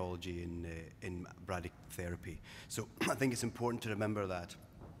technology in bradytherapy. So I think it's important to remember that.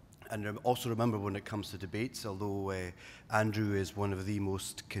 And also remember, when it comes to debates, although Andrew is one of the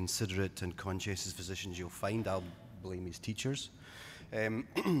most considerate and conscientious physicians you'll find, I'll blame his teachers.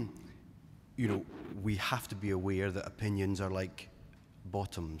 You know, we have to be aware that opinions are like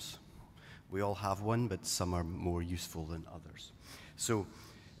bottoms. We all have one, but some are more useful than others. So,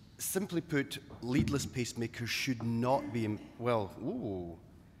 simply put, leadless pacemakers should not be,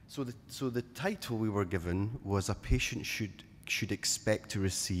 So the title we were given was a patient should expect to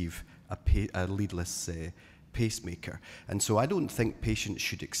receive a leadless pacemaker. And so I don't think patients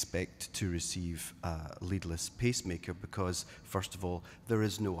should expect to receive a leadless pacemaker because, first of all, there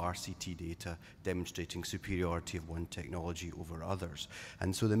is no RCT data demonstrating superiority of one technology over others.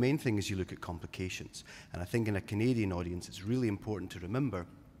 And so the main thing is you look at complications. And I think in a Canadian audience, it's really important to remember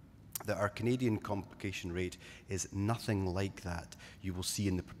that our Canadian complication rate is nothing like that you will see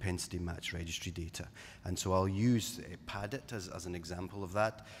in the propensity match registry data. And so I'll use PADIT as an example of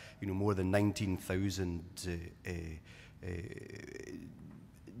that. You know, more than 19,000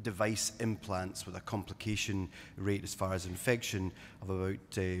 device implants with a complication rate as far as infection of about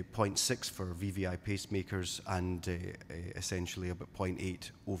 0.6 for VVI pacemakers and essentially about 0.8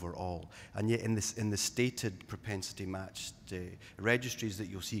 overall. And yet in the stated propensity matched registries that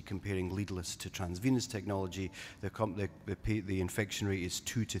you'll see comparing leadless to transvenous technology, the infection rate is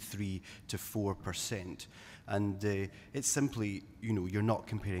 2 to 3 to 4%. And it's simply, you know, you're not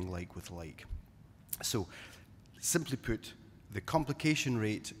comparing like with like. So simply put, the complication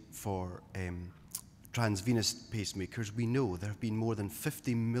rate for transvenous pacemakers, we know there have been more than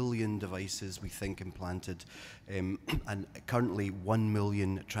 50 million devices, we think, implanted, and currently 1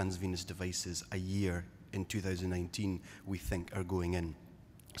 million transvenous devices a year in 2019, we think, are going in.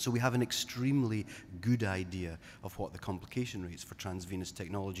 So we have an extremely good idea of what the complication rates for transvenous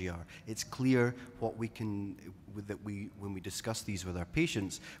technology are. It's clear what we can, when we discuss these with our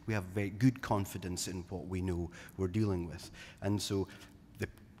patients, we have very good confidence in what we know we're dealing with. And so the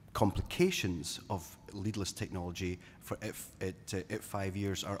complications of leadless technology for at 5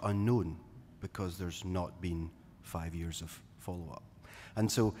 years are unknown because there's not been 5 years of follow-up. And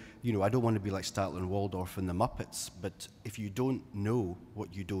so, you know, I don't want to be like Statler and Waldorf and the Muppets, but if you don't know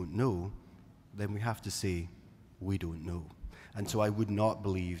what you don't know, then we have to say, we don't know. And so I do not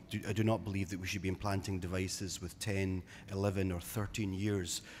believe that we should be implanting devices with 10, 11, or 13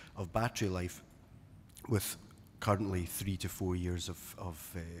 years of battery life with currently 3 to 4 years of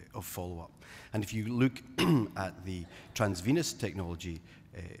follow-up. And if you look at the transvenous technology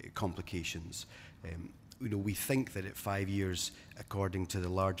complications, you know, we think that at 5 years, according to the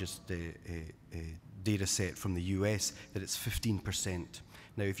largest data set from the US, that it's 15%.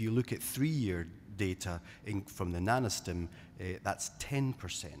 Now, if you look at 3-year data from the nanostim, that's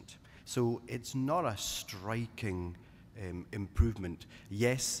 10%. So it's not a striking improvement.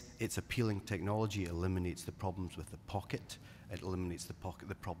 Yes, it's appealing technology. It eliminates the problems with the pocket. It eliminates the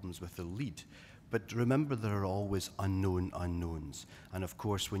problems with the lead. But remember, there are always unknown unknowns. And of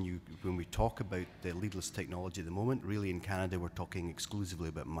course, when we talk about the leadless technology at the moment, really in Canada, we're talking exclusively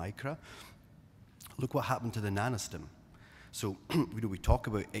about Micra. look what happened to the nanostim. So we talk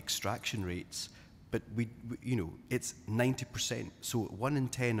about extraction rates, but it's 90%. So 1 in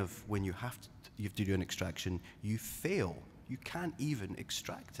 10 of when you have to do an extraction, you fail. You can't even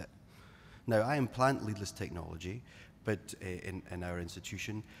extract it. Now, I implant leadless technology, but in our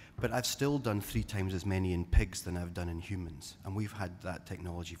institution, but I've still done 3 times as many in pigs than I've done in humans, and we've had that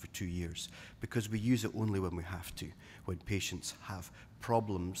technology for 2 years because we use it only when we have to, when patients have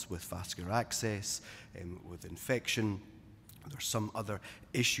problems with vascular access, with infection. There's some other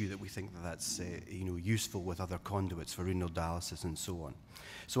issue that we think that's useful with other conduits for renal dialysis and so on.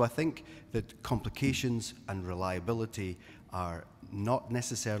 So I think that complications and reliability are not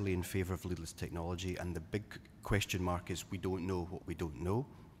necessarily in favor of leadless technology, and the big question mark is we don't know what we don't know.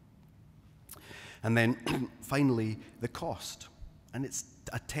 And then finally, the cost. And it's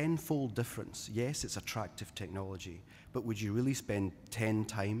a 10-fold difference. Yes, it's attractive technology, but would you really spend 10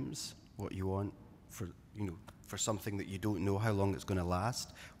 times what you want for something that you don't know how long it's going to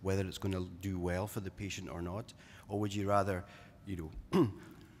last, whether it's going to do well for the patient or not? Or would you rather,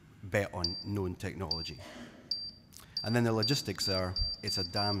 bet on known technology? And then the logistics are, it's a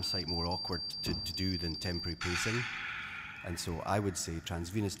damn sight more awkward to do than temporary pacing. And so I would say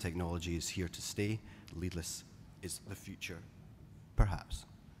transvenous technology is here to stay. Leadless is the future, perhaps.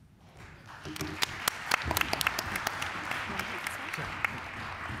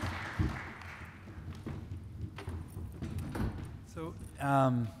 So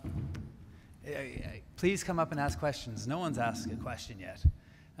please come up and ask questions. No one's asked a question yet.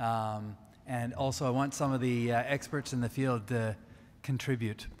 And also, I want some of the experts in the field to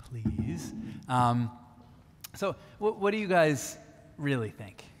contribute, please. So what do you guys really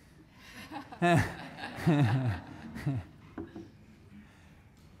think? I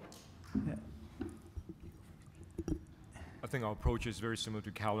think our approach is very similar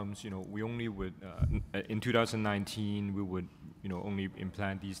to Callum's. We only would, in 2019, we would, only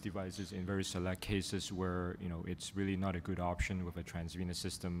implant these devices in very select cases where, it's really not a good option with a transvenous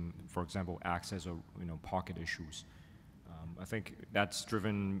system, for example, access or, pocket issues. I think that's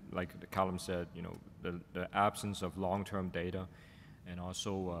driven, like Callum said, the absence of long-term data and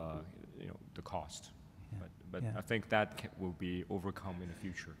also, the cost. Yeah. But yeah. I think that will be overcome in the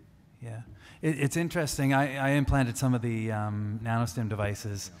future. Yeah, it's interesting. I implanted some of the nanostim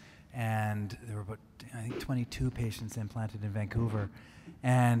devices, and there were about, I think, 22 patients implanted in Vancouver,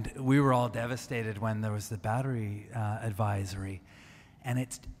 and we were all devastated when there was the battery advisory. And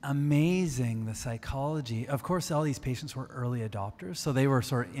it's amazing, the psychology. Of course, all these patients were early adopters, so they were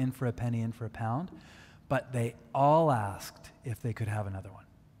sort of in for a penny, in for a pound, but they all asked if they could have another one.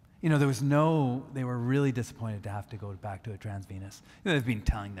 They were really disappointed to have to go back to a transvenous. They've been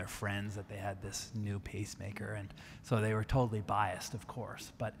telling their friends that they had this new pacemaker, and so they were totally biased, of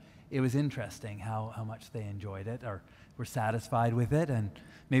course. But it was interesting how much they enjoyed it or were satisfied with it, and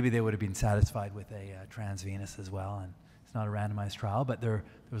maybe they would have been satisfied with a transvenous as well. And it's not a randomized trial, but there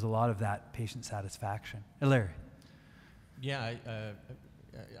was a lot of that patient satisfaction. Larry? Yeah,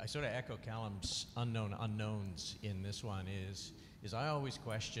 I sort of echo Callum's unknown unknowns in this one is I always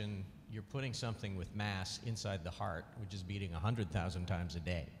question, you're putting something with mass inside the heart, which is beating 100,000 times a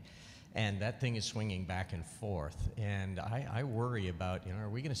day. And that thing is swinging back and forth. And I worry about, are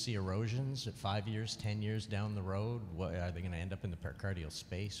we going to see erosions at 5 years, 10 years down the road? Are they going to end up in the pericardial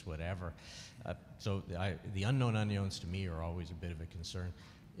space, whatever? So the unknown unknowns to me are always a bit of a concern.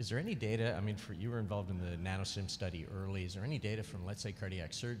 Is there any data, you were involved in the nanosim study early, is there any data from, let's say,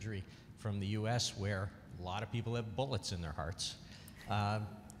 cardiac surgery from the US where a lot of people have bullets in their hearts?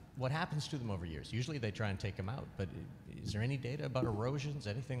 What happens to them over years? Usually they try and take them out, but is there any data about erosions,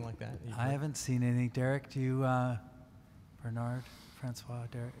 anything like that? I haven't seen any. Derek, do you, Bernard, Francois,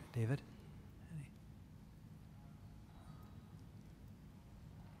 Derek, David? Any?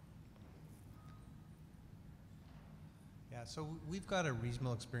 Yeah, so we've got a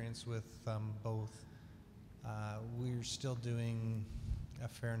reasonable experience with both. We're still doing a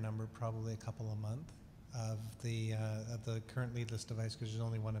fair number, probably a couple a month, of the current leadless device because there's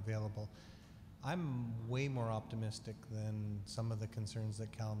only one available. I'm way more optimistic than some of the concerns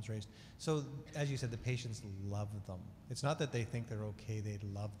that Callum's raised. So, as you said, the patients love them. It's not that they think they're okay, they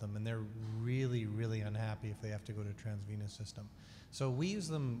love them, and they're really, really unhappy if they have to go to a transvenous system. So we use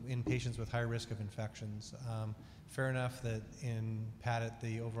them in patients with high risk of infections. Fair enough that in PADIT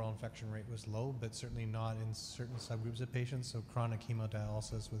the overall infection rate was low, but certainly not in certain subgroups of patients. So chronic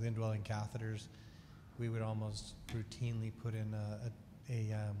hemodialysis with indwelling catheters, we would almost routinely put in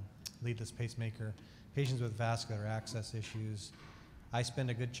a leadless pacemaker. Patients with vascular access issues, I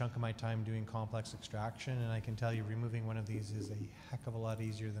spend a good chunk of my time doing complex extraction, and I can tell you removing one of these is a heck of a lot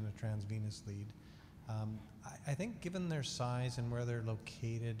easier than a transvenous lead. I think given their size and where they're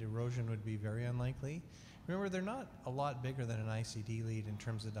located, erosion would be very unlikely. Remember, they're not a lot bigger than an ICD lead in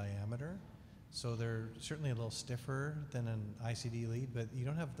terms of diameter, so they're certainly a little stiffer than an ICD lead, but you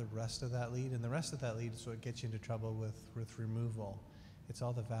don't have the rest of that lead, and the rest of that lead is what gets you into trouble with removal. It's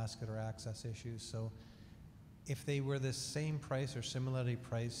all the vascular access issues. So if they were the same price or similarly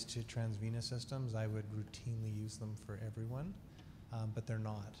priced to transvenous systems, I would routinely use them for everyone, but they're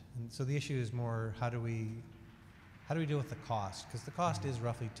not. And so the issue is more, how do we deal with the cost? Because the cost is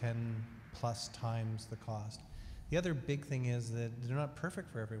roughly 10 plus times the cost. The other big thing is that they're not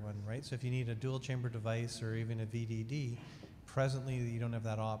perfect for everyone, right? So if you need a dual chamber device or even a VDD, presently you don't have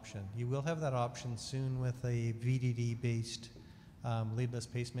that option. You will have that option soon with a VDD-based leadless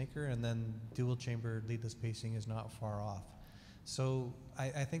pacemaker, and then dual chamber leadless pacing is not far off. So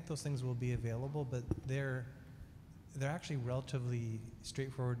I think those things will be available, but they're actually relatively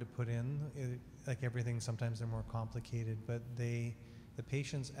straightforward to put in. Like everything, sometimes they're more complicated, but the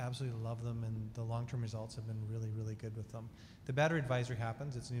patients absolutely love them, and the long-term results have been really, really good with them. The battery advisory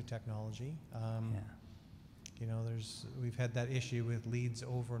happens; it's new technology. You know, we've had that issue with leads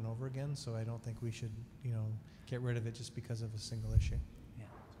over and over again, so I don't think we should, get rid of it just because of a single issue. Yeah.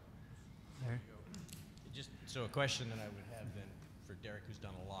 There. Just so a question that I would have then for Derek, who's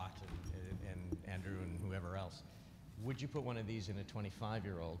done a lot, and Andrew and whoever else. Would you put one of these in a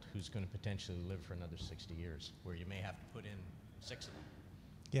 25-year-old who's going to potentially live for another 60 years, where you may have to put in 6 of them?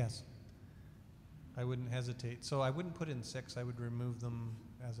 Yes. I wouldn't hesitate. So I wouldn't put in 6. I would remove them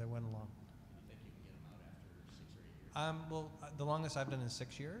as I went along. You think you can get them out after 6 or 8 years? Well, the longest I've done is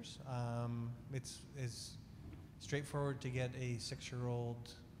 6 years. It's straightforward to get a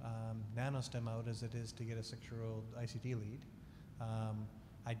 6-year-old nanostem out as it is to get a 6-year-old ICD lead.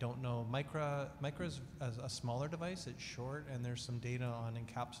 I don't know. Micra is a smaller device. It's short, and there's some data on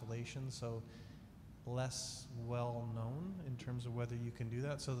encapsulation, so less well known in terms of whether you can do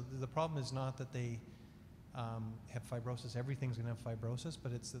that. So the problem is not that they have fibrosis. Everything's going to have fibrosis,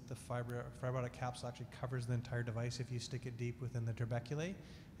 but it's that the fibrotic capsule actually covers the entire device if you stick it deep within the tuberculae.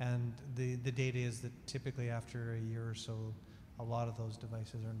 And the data is that typically after a year or so, a lot of those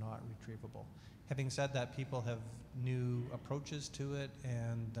devices are not retrievable. Having said that, people have new approaches to it,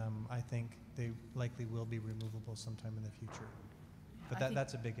 and I think they likely will be removable sometime in the future. But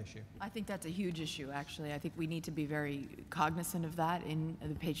that's a big issue. I think that's a huge issue, actually. I think we need to be very cognizant of that in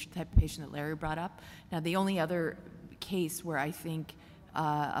the type of patient that Larry brought up. Now, the only other case where I think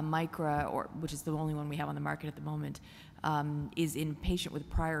a Micra, which is the only one we have on the market at the moment, is in patient with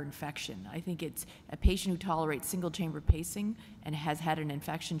prior infection. I think it's a patient who tolerates single chamber pacing and has had an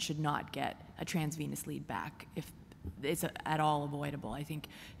infection should not get a transvenous lead back if it's at all avoidable. I think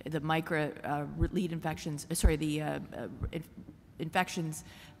the Micra lead infections, infections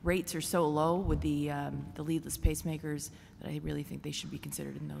rates are so low with the leadless pacemakers that I really think they should be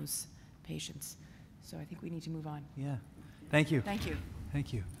considered in those patients. So I think we need to move on. Yeah. Thank you. Thank you.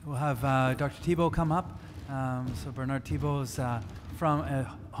 Thank you. We'll have Dr. Thibault come up. So Bernard Thibault is from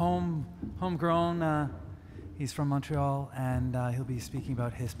homegrown. He's from Montreal, and he'll be speaking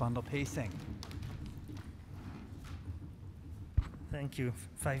about his bundle pacing. Thank you.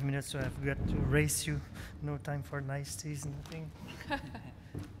 5 minutes, so I've got to race you. No time for niceties, nothing.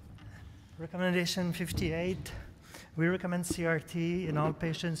 Recommendation 58. We recommend CRT in all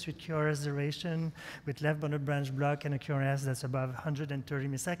patients with QRS duration with left bundle branch block and a QRS that's above 130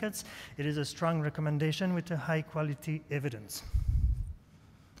 milliseconds. It is a strong recommendation with a high quality evidence.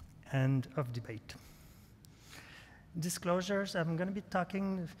 End of debate. Disclosures, I'm going to be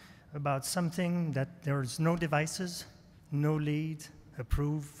talking about something that there's no devices, no lead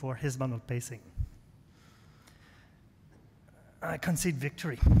approved for his bundle pacing. I concede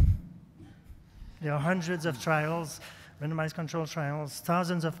victory. There are hundreds of trials, randomized control trials,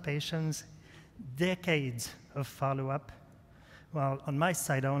 thousands of patients, decades of follow-up. Well, on my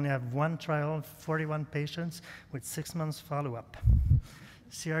side, I only have one trial, 41 patients with 6 months follow-up.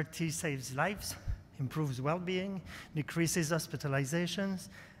 CRT saves lives, improves well-being, decreases hospitalizations,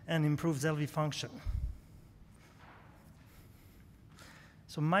 and improves LV function.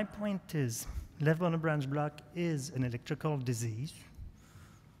 So my point is, left bundle branch block is an electrical disease,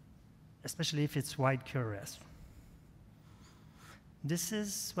 especially if it's wide QRS. This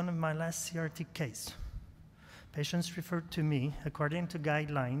is one of my last CRT cases. Patients referred to me, according to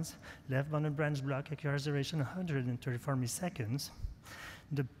guidelines, left bundle branch block, a QRS duration 134 milliseconds.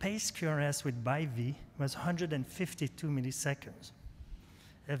 The pace QRS with BIV was 152 milliseconds.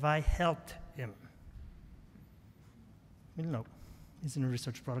 Have I helped him? Well, no, it's in a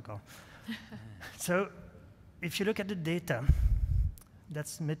research protocol. So if you look at the data,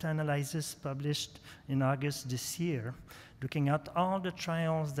 That's meta-analysis published in August this year, looking at all the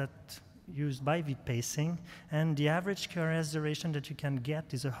trials that use BIV pacing, and the average QRS duration that you can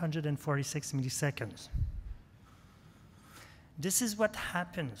get is 146 milliseconds. This is what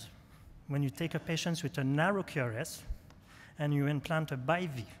happens when you take a patient with a narrow QRS and you implant a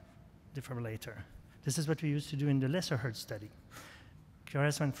BIV defibrillator. This is what we used to do in the lesser Hertz study.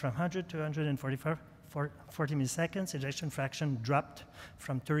 QRS went from 100 to 145 for 40 milliseconds, ejection fraction dropped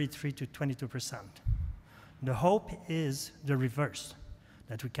from 33 to 22%. The hope is the reverse,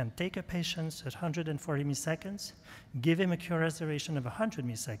 that we can take a patient at 140 milliseconds, give him a QRS duration of 100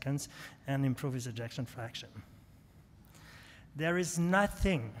 milliseconds, and improve his ejection fraction. There is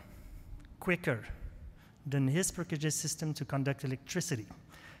nothing quicker than his percutaneous system to conduct electricity,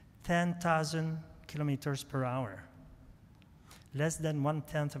 10,000 kilometers per hour. Less than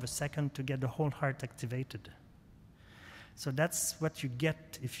 1/10 of a second to get the whole heart activated. So that's what you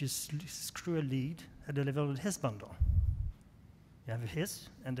get if you screw a lead at the level of his bundle. You have his,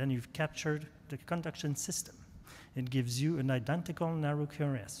 and then you've captured the conduction system. It gives you an identical narrow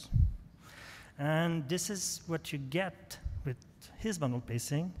QRS. And this is what you get with his bundle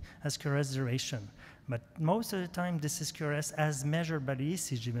pacing as QRS duration. But most of the time, this is QRS as measured by the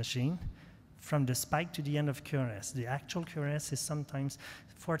ECG machine, from the spike to the end of QRS. The actual QRS is sometimes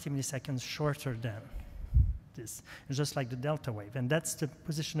 40 milliseconds shorter than this. It's just like the delta wave. And that's the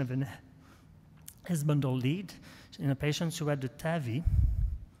position of an S-bundle lead in a patient who had the TAVI,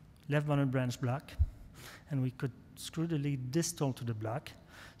 left bundle branch block, and we could screw the lead distal to the block.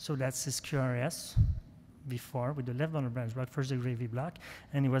 So that's his QRS before with the left bundle branch block, first degree AV block,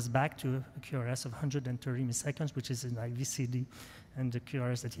 and he was back to a QRS of 130 milliseconds, which is an IVCD, and the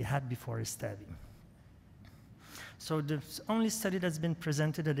QRS that he had before his study. So the only study that's been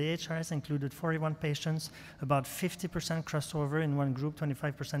presented at the HRS included 41 patients, about 50% crossover in one group,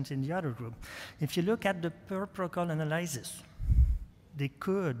 25% in the other group. If you look at the per protocol analysis, they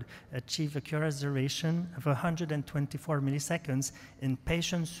could achieve a QRS duration of 124 milliseconds in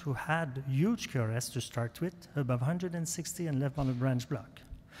patients who had huge QRS to start with, above 160 and left bundle branch block.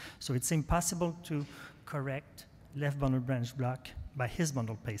 So it's impossible to correct left bundle branch block by his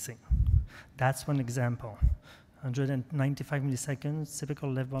bundle pacing. That's one example. 195 milliseconds,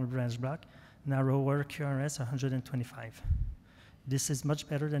 typical left bundle branch block, narrower QRS, 125. This is much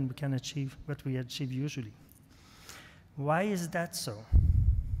better than we can achieve what we achieve usually. Why is that so?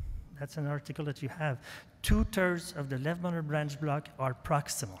 That's an article that you have. 2/3 of the left bundle branch block are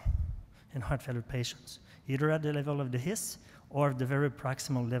proximal in heart failure patients, either at the level of the HIS or the very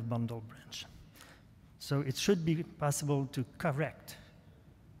proximal left bundle branch. So it should be possible to correct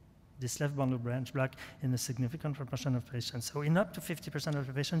this left bundle branch block in a significant proportion of patients. So in up to 50% of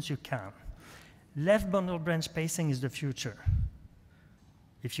the patients, you can. Left bundle branch pacing is the future.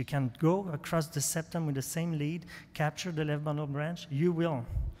 If you can go across the septum with the same lead, capture the left bundle branch, you will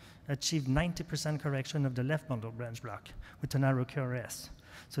achieve 90% correction of the left bundle branch block with a narrow QRS.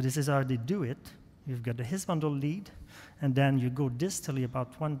 So this is how they do it. You've got the his bundle lead, and then you go distally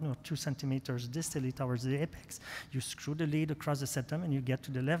about 1 or 2 centimeters distally towards the apex. You screw the lead across the septum, and you get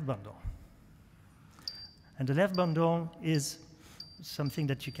to the left bundle. And the left bundle is something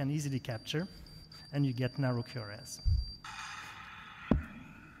that you can easily capture, and you get narrow QRS.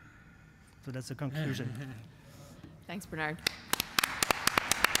 So that's the conclusion. Thanks, Bernard.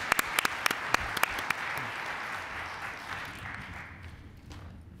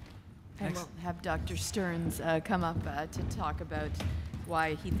 And we'll have Dr. Stearns come up to talk about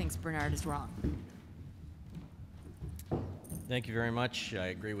why he thinks Bernard is wrong. Thank you very much. I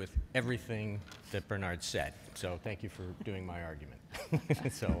agree with everything that Bernard said. So thank you for doing my argument.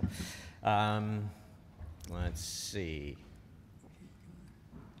 So let's see.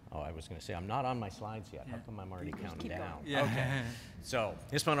 Oh, I was going to say, I'm not on my slides yet. How come I'm already counting down? Yeah. Okay. So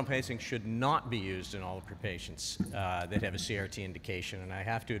his bundle pacing should not be used in all of your patients that have a CRT indication. And I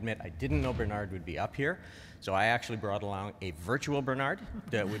have to admit, I didn't know Bernard would be up here. So I actually brought along a virtual Bernard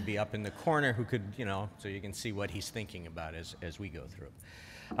that would be up in the corner who could, so you can see what he's thinking about as we go through.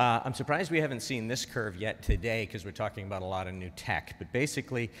 I'm surprised we haven't seen this curve yet today because we're talking about a lot of new tech. But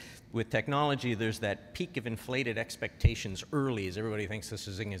basically, with technology, there's that peak of inflated expectations early as everybody thinks this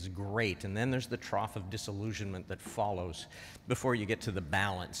thing is great. And then there's the trough of disillusionment that follows before you get to the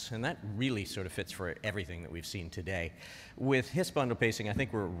balance. And that really sort of fits for everything that we've seen today. With his bundle pacing, I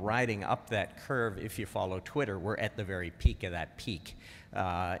think we're riding up that curve. If you follow Twitter, we're at the very peak of that peak.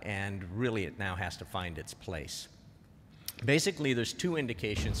 And really, it now has to find its place. Basically, there's 2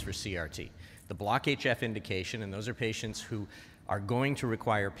 indications for CRT. The block HF indication, and those are patients who are going to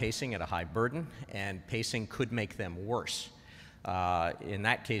require pacing at a high burden, and pacing could make them worse. In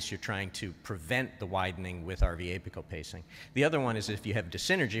that case, you're trying to prevent the widening with RV apical pacing. The other one is if you have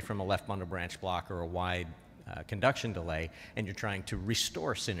dyssynergy from a left bundle branch block or a wide conduction delay, and you're trying to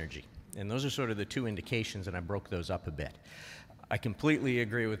restore synergy. And those are sort of the two indications, and I broke those up a bit. I completely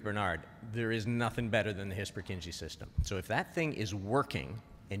agree with Bernard. There is nothing better than the His-Purkinje system. So if that thing is working,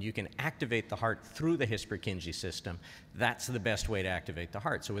 and you can activate the heart through the His-Purkinje system, that's the best way to activate the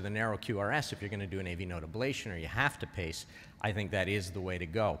heart. So with a narrow QRS, if you're going to do an AV node ablation or you have to pace, I think that is the way to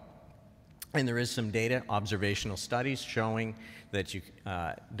go. And there is some data, observational studies, showing that you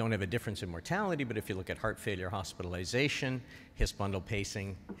don't have a difference in mortality, but if you look at heart failure hospitalization, His bundle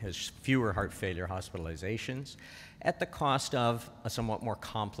pacing has fewer heart failure hospitalizations at the cost of a somewhat more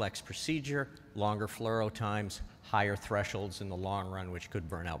complex procedure, longer fluoro times, higher thresholds in the long run, which could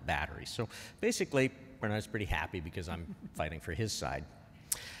burn out batteries. So basically, Bernard's pretty happy because I'm fighting for his side.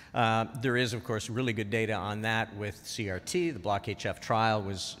 There is, of course, really good data on that with CRT. The Block-HF trial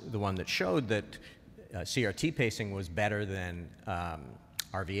was the one that showed that CRT pacing was better than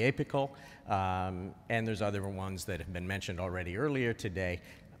RV apical, and there's other ones that have been mentioned already earlier today.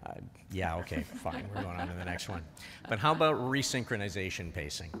 Yeah, okay, fine, we're going on to the next one. But how about resynchronization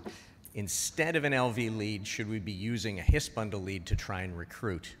pacing? Instead of an LV lead, should we be using a His bundle lead to try and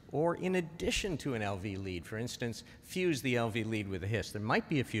recruit? Or in addition to an LV lead, for instance, fuse the LV lead with a His? There might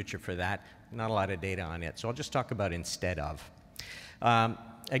be a future for that, not a lot of data on it, so I'll just talk about instead of.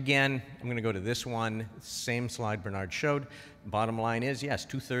 Again, I'm going to go to this one, same slide Bernard showed. Bottom line is, yes,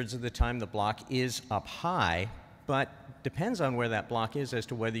 2/3 of the time the block is up high, but depends on where that block is as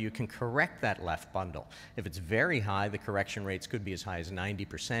to whether you can correct that left bundle. If it's very high, the correction rates could be as high as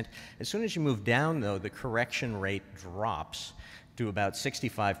 90%. As soon as you move down, though, the correction rate drops to about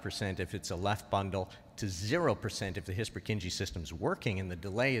 65% if it's a left bundle, to 0% if the His-Purkinje system's working, and the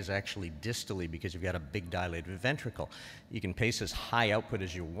delay is actually distally because you've got a big dilated ventricle. You can pace as high output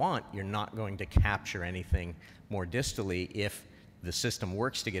as you want. You're not going to capture anything more distally if the system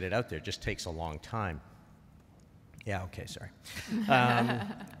works to get it out there. It just takes a long time. Yeah, okay, sorry.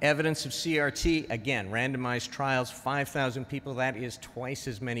 Evidence of CRT, again, randomized trials, 5,000 people. That is twice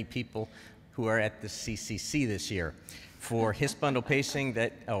as many people who are at the CCC this year. For His bundle pacing,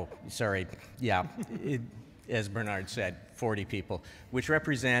 that, oh, sorry, yeah, as Bernard said, 40 people, which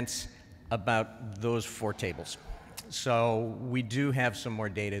represents about those 4 tables. So we do have some more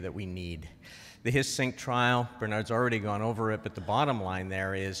data that we need. The His-Sync trial, Bernard's already gone over it, but the bottom line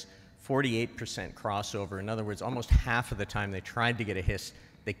there is 48% crossover. In other words, almost half of the time they tried to get a His,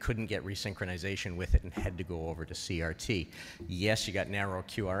 they couldn't get resynchronization with it and had to go over to CRT. Yes, you got narrow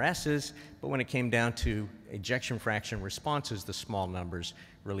QRSs, but when it came down to ejection fraction responses, the small numbers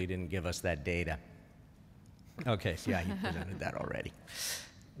really didn't give us that data. Okay, so yeah, he presented that already.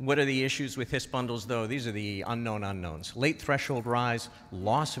 What are the issues with His bundles, though? These are the unknown unknowns. Late threshold rise,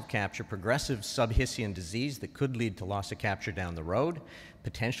 loss of capture, progressive subhissian disease that could lead to loss of capture down the road,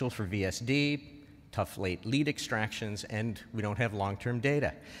 potential for VSD, tough late lead extractions, and we don't have long-term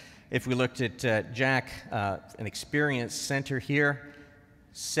data. If we looked at Jack, an experienced center here,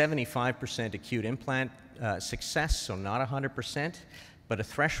 75% acute implant success, so not 100%, but a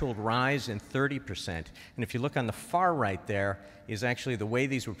threshold rise in 30%. And if you look on the far right there, is actually the way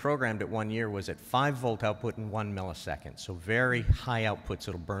these were programmed at 1 year was at 5-volt output in 1 millisecond. So very high outputs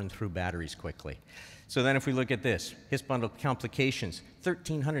that'll burn through batteries quickly. So then if we look at this, His bundle complications,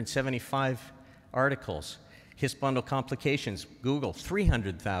 1,375 articles. His bundle complications, Google,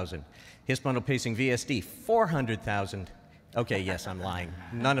 300,000. His bundle pacing VSD, 400,000. Okay, yes, I'm lying.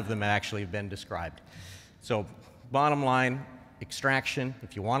 None of them actually have been described. So bottom line, extraction,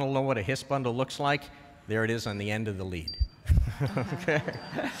 if you want to know what a His bundle looks like, there it is on the end of the lead. Okay.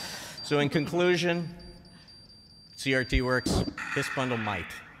 So in conclusion, CRT works, His bundle might.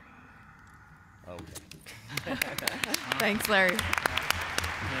 Okay. Thanks, Larry.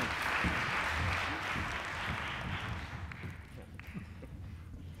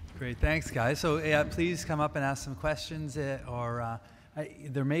 Great, thanks, guys. So yeah, please come up and ask some questions, or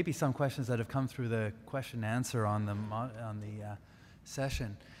there may be some questions that have come through the question and answer on the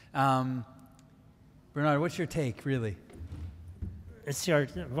session. Bernard, what's your take, really?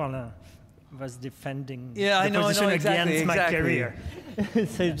 Was defending the position exactly, against my career.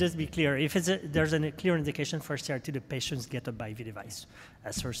 So just be clear, if there's a clear indication for CRT, the patients get a BIV device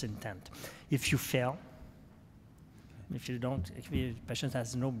as first intent. If you fail, if the patient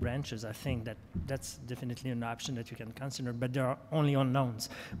has no branches, I think that's definitely an option that you can consider, but there are only unknowns.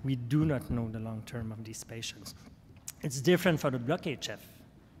 We do not know the long term of these patients. It's different for the Block-HF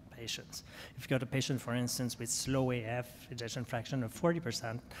patients. If you've got a patient, for instance, with slow AF, ejection fraction of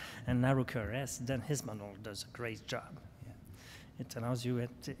 40%, and narrow QRS, then His bundle does a great job. Yeah. It allows you,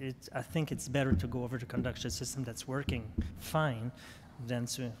 I think it's better to go over to conduction system that's working fine than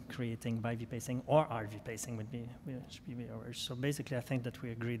to creating BIV pacing or RV pacing should be ours. So basically, I think that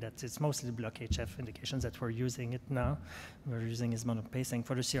we agree that it's mostly the block HF indications that we're using it now. We're using ismono pacing.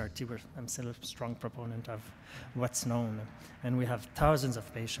 For the CRT, I'm still a strong proponent of what's known. And we have thousands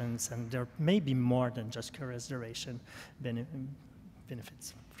of patients, and there may be more than just Chrs duration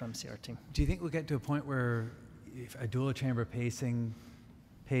benefits from CRT. Do you think we'll get to a point where if a dual chamber pacing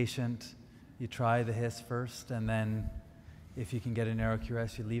patient, you try the HIS first, and then if you can get a narrow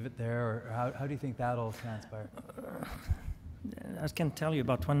QRS, you leave it there, or how do you think that'll transpire? I can tell you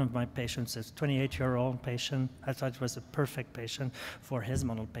about one of my patients, a 28-year-old patient. I thought it was a perfect patient for his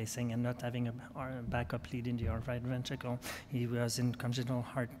modal pacing and not having a backup lead in the right ventricle. He was in congenital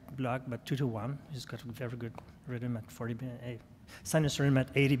heart block, but 2-to-1. He's got a very good rhythm at 40 sinus rhythm at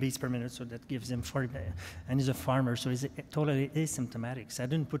 80 beats per minute, so that gives him 40, and he's a farmer, so he's totally asymptomatic. So I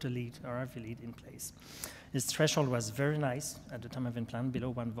didn't put a lead or RV lead in place. His threshold was very nice at the time of implant, below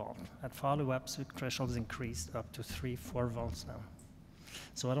 1 volt. At follow-ups, the thresholds increased up to 3-4 volts now.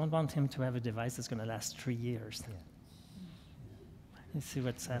 So I don't want him to have a device that's going to last 3 years. Yeah. You see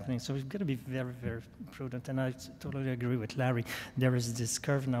what's happening. So we've got to be very, very prudent. And I totally agree with Larry. There is this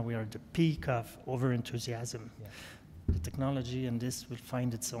curve now. We are at the peak of over-enthusiasm. Yeah. The technology and this will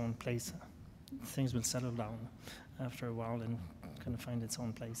find its own place. Things will settle down after a while and kind of find its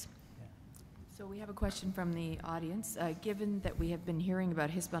own place. So we have a question from the audience. Given that we have been hearing about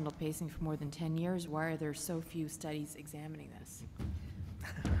HIS bundle pacing for more than 10 years, why are there so few studies examining this?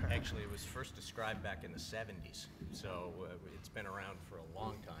 Actually, it was first described back in the 70s, so it's been around for a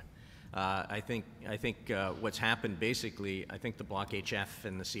long time. I think what's happened basically, I think the block HF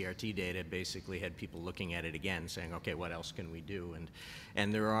and the CRT data basically had people looking at it again, saying, okay, what else can we do?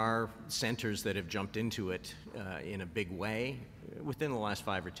 And there are centers that have jumped into it in a big way within the last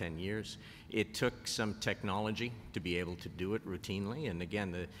 5 or 10 years. It took some technology to be able to do it routinely, and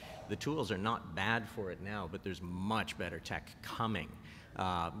again, the tools are not bad for it now, but there's much better tech coming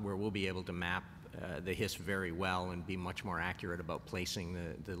where we'll be able to map the HIS very well and be much more accurate about placing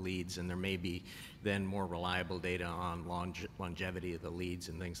the leads, and there may be then more reliable data on longevity of the leads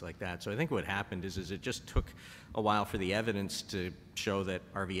and things like that. So I think what happened is it just took a while for the evidence to show that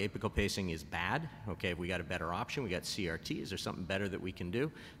RV apical pacing is bad. Okay, we got a better option, we got CRT, is there something better that we can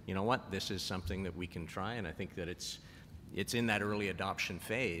do? You know what, this is something that we can try, and I think that it's in that early adoption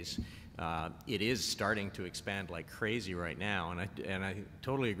phase. It is starting to expand like crazy right now, and I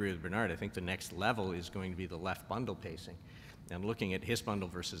totally agree with Bernard. I think the next level is going to be the left bundle pacing. And looking at HIS bundle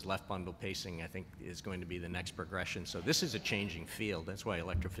versus left bundle pacing, I think, is going to be the next progression. So this is a changing field. That's why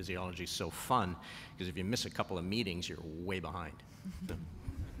electrophysiology is so fun, because if you miss a couple of meetings, you're way behind.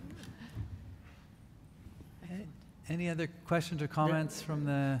 Any other questions or comments from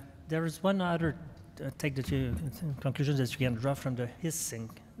the... There is one other take the two conclusions that you can draw from the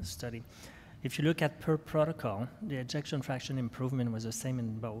HIS-sync study. If you look at per protocol, the ejection fraction improvement was the same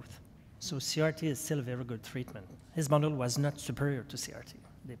in both. So CRT is still a very good treatment. His model was not superior to CRT.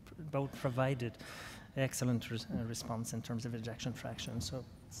 They both provided excellent response in terms of ejection fraction, so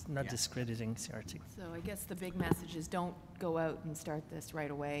it's not discrediting CRT. So I guess the big message is don't go out and start this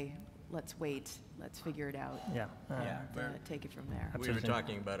right away. Let's wait. Let's figure it out. Yeah. Take it from there. Absolutely. We were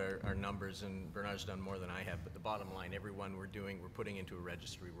talking about our numbers, and Bernard's done more than I have, but the bottom line, everyone we're putting into a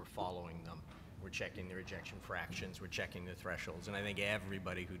registry, we're following them. We're checking their ejection fractions, we're checking the thresholds, and I think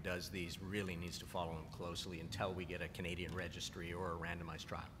everybody who does these really needs to follow them closely until we get a Canadian registry or a randomized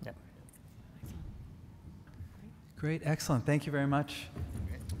trial. Yep. Great, excellent. Thank you very much.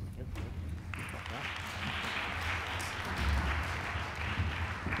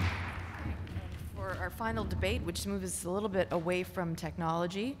 For our final debate, which moves us a little bit away from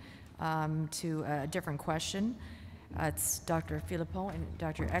technology to a different question, it's Dr. Philippon and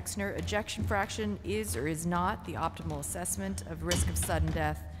Dr. Exner. Ejection fraction is or is not the optimal assessment of risk of sudden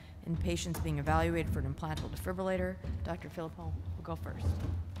death in patients being evaluated for an implantable defibrillator. Dr. Philippon will go first.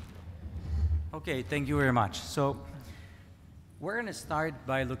 Okay, thank you very much. So we're going to start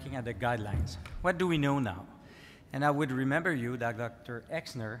by looking at the guidelines. What do we know now? And I would remember you that Dr.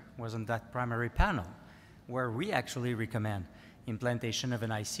 Exner was on that primary panel where we actually recommend implantation of an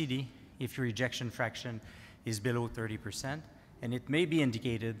ICD if your ejection fraction is below 30%, and it may be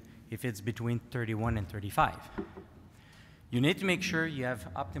indicated if it's between 31 and 35. You need to make sure you have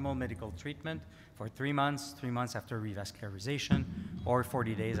optimal medical treatment for 3 months after revascularization, or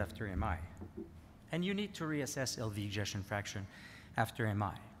 40 days after MI. And you need to reassess LV ejection fraction after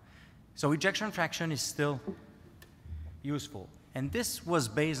MI. So ejection fraction is still useful. And this was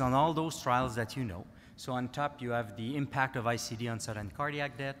based on all those trials that you know. So on top, you have the impact of ICD on sudden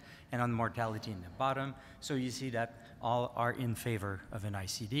cardiac death and on mortality in the bottom. So you see that all are in favor of an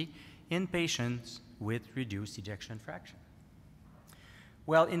ICD in patients with reduced ejection fraction.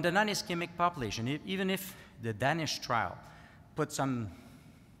 Well, in the non-ischemic population, even if the Danish trial put some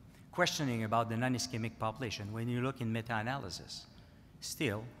questioning about the non-ischemic population, when you look in meta-analysis,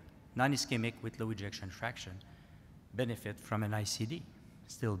 still, non-ischemic with low ejection fraction benefit from an ICD,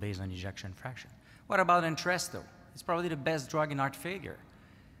 still based on ejection fraction. What about Entresto? It's probably the best drug in heart failure.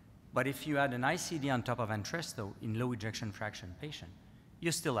 But if you add an ICD on top of Entresto in low ejection fraction patient,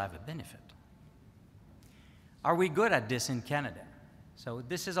 you still have a benefit. Are we good at this in Canada? So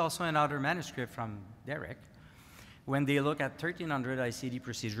this is also another manuscript from Derek. When they look at 1,300 ICD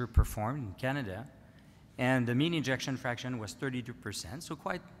procedures performed in Canada, and the mean ejection fraction was 32%, so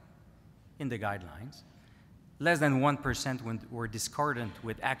quite in the guidelines. Less than 1% were discordant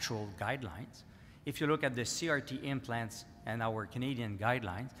with actual guidelines. If you look at the CRT implants and our Canadian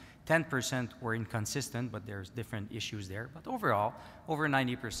guidelines, 10% were inconsistent, but there's different issues there. But overall, over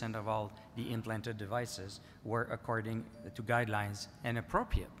 90% of all the implanted devices were according to guidelines and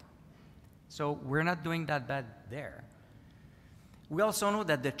appropriate. So we're not doing that bad there. We also know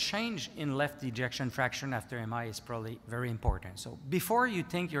that the change in left ejection fraction after MI is probably very important. So before you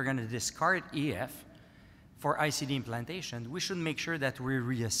think you're going to discard EF for ICD implantation, we should make sure that we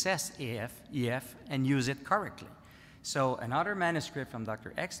reassess EF, and use it correctly. So another manuscript from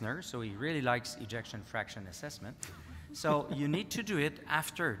Dr. Exner, so he really likes ejection fraction assessment. So you need to do it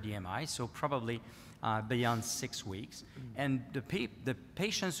after the MI, so probably beyond 6 weeks. And the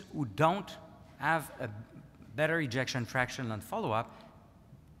patients who don't have a better ejection fraction on follow-up,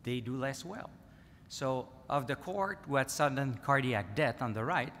 they do less well. So of the cohort who had sudden cardiac death on the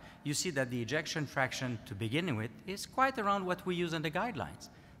right, you see that the ejection fraction to begin with is quite around what we use in the guidelines,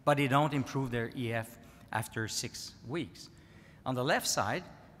 but they don't improve their EF after 6 weeks. On the left side,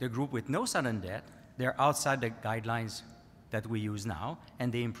 the group with no sudden death, they're outside the guidelines that we use now,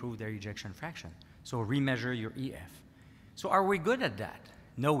 and they improve their ejection fraction. So remeasure your EF. So are we good at that?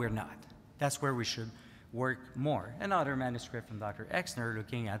 No, we're not. That's where we should work more. Another manuscript from Dr. Exner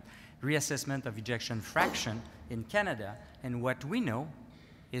looking at reassessment of ejection fraction in Canada, and what we know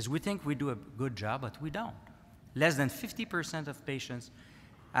is we think we do a good job, but we don't. Less than 50% of patients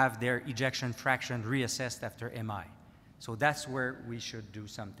have their ejection fraction reassessed after MI. So that's where we should do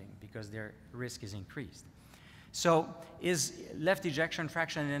something because their risk is increased. So is left ejection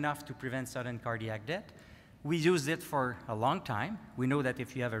fraction enough to prevent sudden cardiac death? We used it for a long time. We know that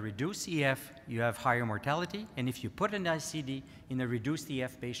if you have a reduced EF, you have higher mortality, and if you put an ICD in a reduced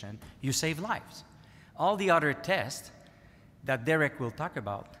EF patient, you save lives. All the other tests that Derek will talk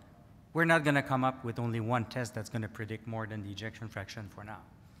about, we're not going to come up with only one test that's going to predict more than the ejection fraction for now.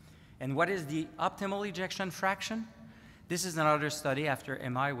 And what is the optimal ejection fraction? This is another study after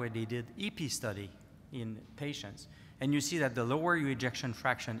MI where they did EP study in patients. And you see that the lower your ejection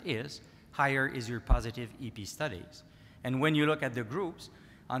fraction is, higher is your positive EP studies. And when you look at the groups,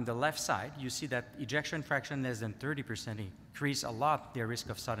 on the left side, you see that ejection fraction less than 30% increase a lot their risk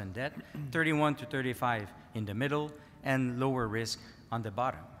of sudden death, 31 to 35 in the middle, and lower risk on the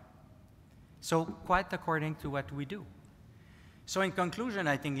bottom. So quite according to what we do. So in conclusion,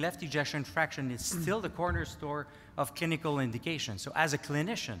 I think left ejection fraction is still the cornerstone of clinical indication. So as a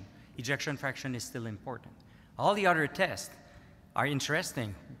clinician, ejection fraction is still important. All the other tests are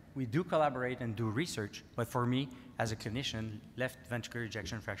interesting. We do collaborate and do research, but for me, as a clinician, left ventricular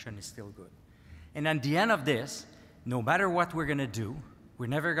ejection fraction is still good. And at the end of this, no matter what we're gonna do, we're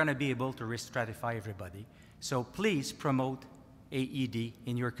never gonna be able to risk stratify everybody. So please promote AED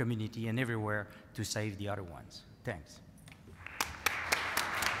in your community and everywhere to save the other ones. Thanks.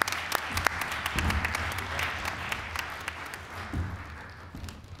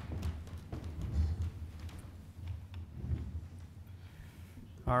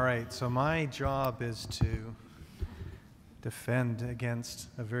 All right, so my job is to defend against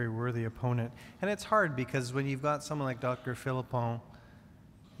a very worthy opponent. And it's hard because when you've got someone like Dr. Philippon,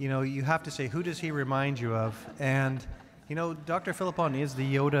 you know, you have to say, who does he remind you of? And, you know, Dr. Philippon is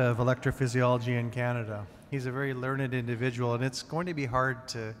the Yoda of electrophysiology in Canada. He's a very learned individual, and it's going to be hard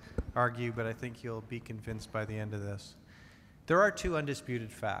to argue, but I think you'll be convinced by the end of this. There are two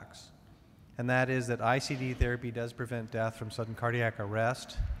undisputed facts, and that is that ICD therapy does prevent death from sudden cardiac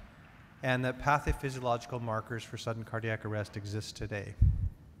arrest, and that pathophysiological markers for sudden cardiac arrest exist today.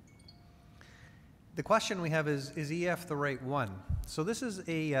 The question we have is EF the right one? So this is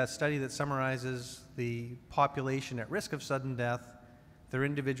a study that summarizes the population at risk of sudden death, their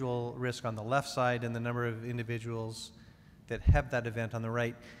individual risk on the left side, and the number of individuals that have that event on the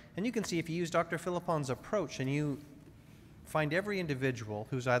right. And you can see if you use Dr. Philippone's approach and you find every individual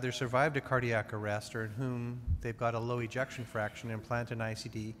who's either survived a cardiac arrest or in whom they've got a low ejection fraction and plant an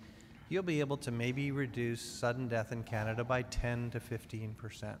ICD, you'll be able to maybe reduce sudden death in Canada by 10 to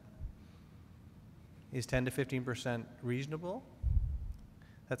 15%. Is 10 to 15% reasonable?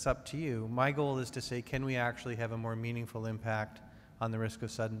 That's up to you. My goal is to say, can we actually have a more meaningful impact on the risk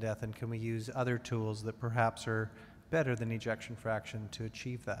of sudden death, and can we use other tools that perhaps are better than ejection fraction to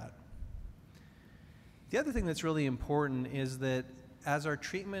achieve that? The other thing that's really important is that as our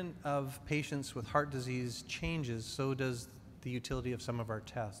treatment of patients with heart disease changes, so does the utility of some of our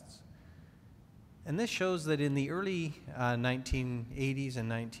tests. And this shows that in the early 1980s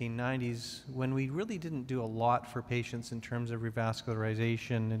and 1990s, when we really didn't do a lot for patients in terms of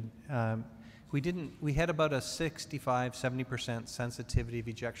revascularization, and we had about a 65–70% sensitivity of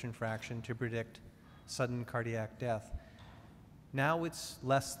ejection fraction to predict sudden cardiac death. Now it's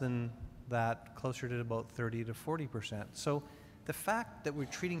less than that, closer to about 30 to 40%. So the fact that we're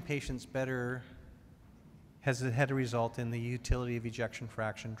treating patients better has had a result in the utility of ejection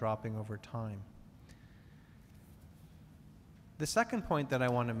fraction dropping over time. The second point that I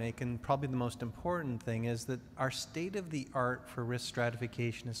want to make, and probably the most important thing, is that our state-of-the-art for risk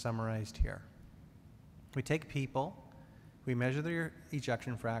stratification is summarized here. We take people, we measure their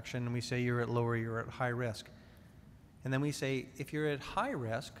ejection fraction, and we say you're at low or you're at high risk. And then we say, if you're at high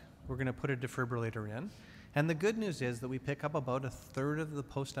risk, we're going to put a defibrillator in. And the good news is that we pick up about 1/3 of the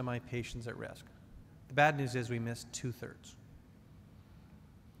post-MI patients at risk. The bad news is we miss 2/3.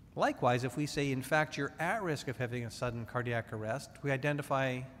 Likewise, if we say, in fact, you're at risk of having a sudden cardiac arrest, we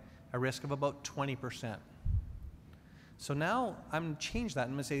identify a risk of about 20%. So now I'm going to change that. I'm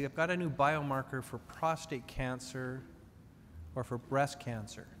going to say I've got a new biomarker for prostate cancer or for breast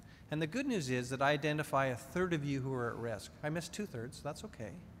cancer. And the good news is that I identify 1/3 of you who are at risk. I missed 2/3, that's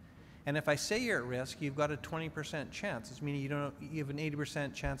okay. And if I say you're at risk, you've got a 20% chance. It's meaning you have an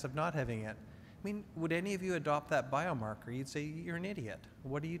 80% chance of not having it. I mean, would any of you adopt that biomarker? You'd say, you're an idiot.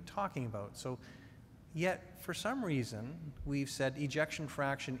 What are you talking about? So, yet, for some reason, we've said ejection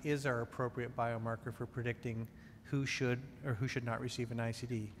fraction is our appropriate biomarker for predicting who should or who should not receive an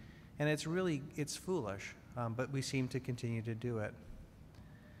ICD. And it's foolish, but we seem to continue to do it.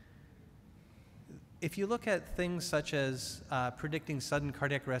 If you look at things such as predicting sudden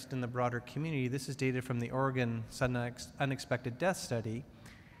cardiac arrest in the broader community, this is data from the Oregon Sudden Unexpected Death Study.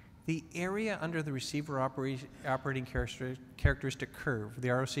 The area under the receiver operating characteristic curve, the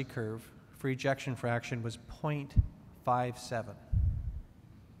ROC curve, for ejection fraction was 0.57.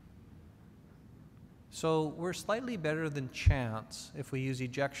 So we're slightly better than chance if we use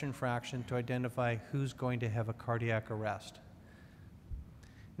ejection fraction to identify who's going to have a cardiac arrest.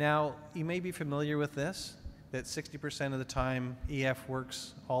 Now, you may be familiar with this, that 60% of the time EF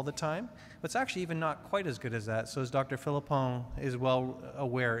works all the time, but it's actually even not quite as good as that. So as Dr. Philippon is well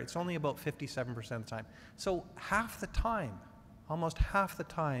aware, it's only about 57% of the time. So half the time, almost half the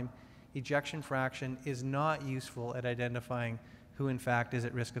time, ejection fraction is not useful at identifying who in fact is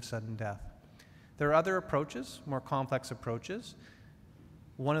at risk of sudden death. There are other approaches, more complex approaches.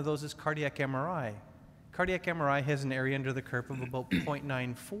 One of those is cardiac MRI. Cardiac MRI has an area under the curve of about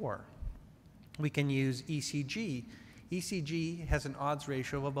 0.94. We can use ECG. ECG has an odds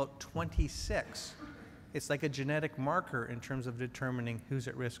ratio of about 26. It's like a genetic marker in terms of determining who's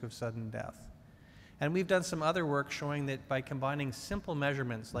at risk of sudden death. And we've done some other work showing that by combining simple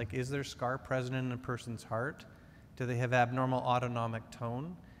measurements, like is there scar present in a person's heart? Do they have abnormal autonomic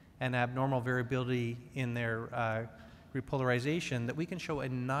tone and abnormal variability in their repolarization, that we can show a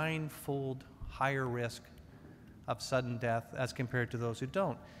 9-fold higher risk of sudden death as compared to those who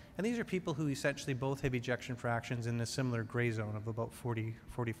don't. And these are people who essentially both have ejection fractions in a similar gray zone of about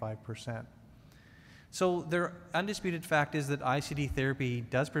 40–45%. So the undisputed fact is that ICD therapy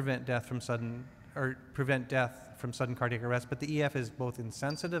does prevent death from sudden cardiac arrest, but the EF is both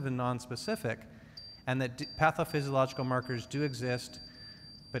insensitive and nonspecific, and that pathophysiological markers do exist,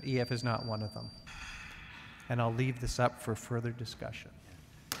 but EF is not one of them. And I'll leave this up for further discussion.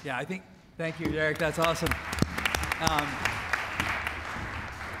 Yeah, thank you, Derek, that's awesome.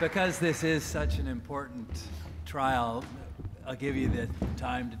 Because this is such an important trial, I'll give you the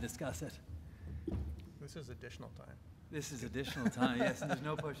time to discuss it. This is additional time. This is additional time, yes, and there's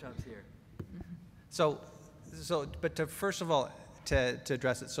no push-ups here. First of all, to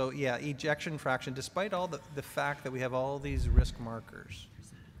address it, so yeah, ejection fraction, despite all the fact that we have all these risk markers,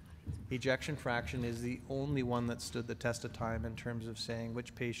 ejection fraction is the only one that stood the test of time in terms of saying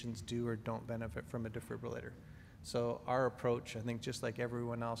which patients do or don't benefit from a defibrillator. So our approach, I think just like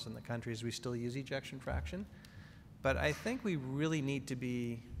everyone else in the country, is we still use ejection fraction, But I think we really need to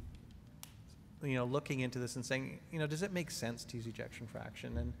be, looking into this and saying, does it make sense to use ejection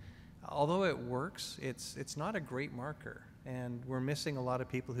fraction? And although it works, it's not a great marker. And we're missing a lot of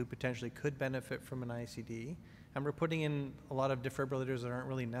people who potentially could benefit from an ICD. And we're putting in a lot of defibrillators that aren't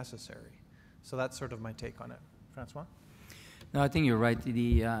really necessary. So that's sort of my take on it. Francois? No, I think you're right.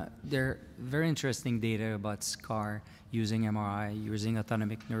 There are very interesting data about SCAR using MRI, using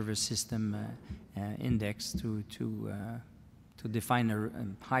autonomic nervous system index to define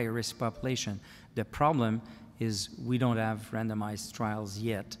a higher risk population. The problem is we don't have randomized trials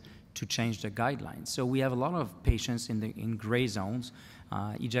yet to change the guidelines. So we have a lot of patients in gray zones,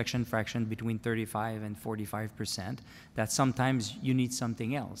 ejection fraction between 35 and 45%, that sometimes you need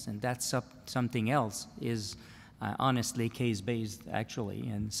something else. And that something else is honestly case-based, actually.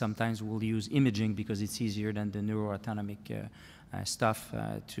 And sometimes we'll use imaging because it's easier than the neuroautonomic stuff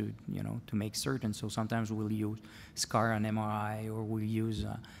to make certain. So sometimes we'll use SCAR on MRI, or we'll use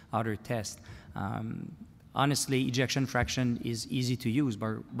other tests. Honestly, ejection fraction is easy to use,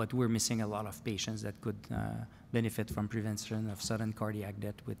 but we're missing a lot of patients that could benefit from prevention of sudden cardiac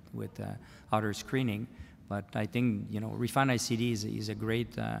death with other screening. But I think refined ICD is a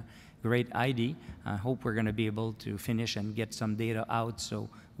great ID. I hope we're going to be able to finish and get some data out, so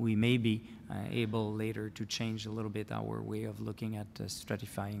we may be able later to change a little bit our way of looking at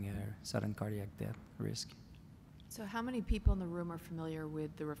stratifying sudden cardiac death risk. So how many people in the room are familiar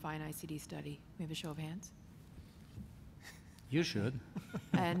with the refined ICD study? We have a show of hands. You should.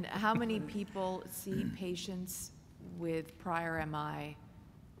 And how many people see patients with prior MI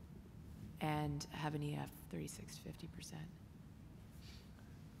and have an EF 36 to 50%?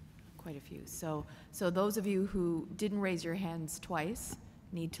 Quite a few. So those of you who didn't raise your hands twice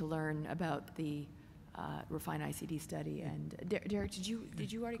need to learn about the refined ICD study. And Derek, did you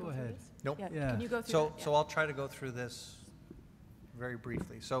already go through this? Nope. Yeah. Can you go through that? So I'll try to go through this very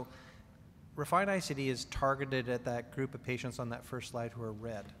briefly. So refined ICD is targeted at that group of patients on that first slide who are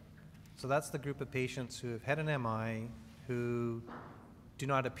red. So that's the group of patients who have had an MI who do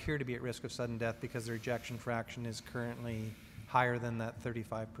not appear to be at risk of sudden death because their ejection fraction is currently higher than that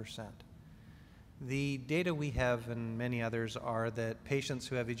 35%. The data we have and many others are that patients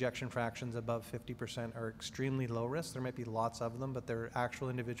who have ejection fractions above 50% are extremely low risk. There might be lots of them, but their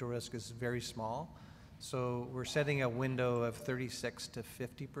actual individual risk is very small. So we're setting a window of 36 to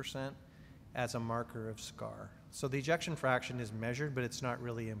 50% as a marker of SCAR. So the ejection fraction is measured, but it's not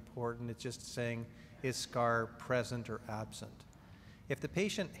really important. It's just saying, is SCAR present or absent? If the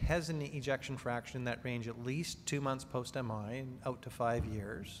patient has an ejection fraction in that range at least 2 months post-MI and out to 5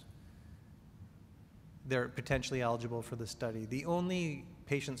 years, they're potentially eligible for the study. The only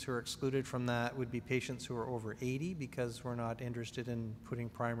patients who are excluded from that would be patients who are over 80, because we're not interested in putting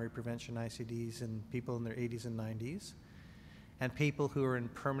primary prevention ICDs in people in their 80s and 90s, and people who are in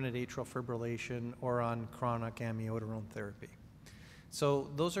permanent atrial fibrillation or on chronic amiodarone therapy.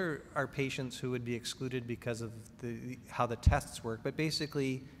 So those are our patients who would be excluded because of how the tests work. But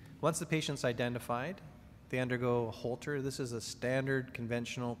basically, once the patient's identified, they undergo a Holter. This is a standard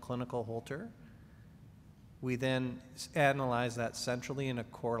conventional clinical Holter. We then analyze that centrally in a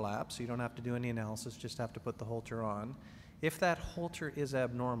core lab, so you don't have to do any analysis, just have to put the Holter on. If that Holter is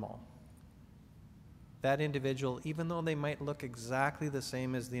abnormal, that individual, even though they might look exactly the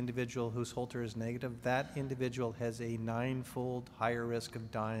same as the individual whose Holter is negative, that individual has a 9-fold higher risk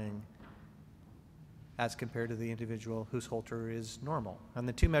of dying as compared to the individual whose Holter is normal. And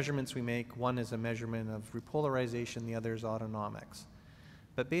the two measurements we make, one is a measurement of repolarization, the other is autonomics.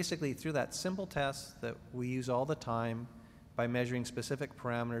 But basically, through that simple test that we use all the time, by measuring specific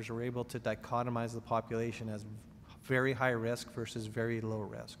parameters, we're able to dichotomize the population as very high risk versus very low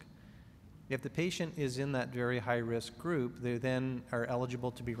risk. If the patient is in that very high-risk group, they then are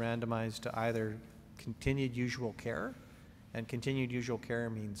eligible to be randomized to either continued usual care, and continued usual care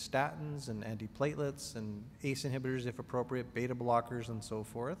means statins and antiplatelets and ACE inhibitors if appropriate, beta blockers and so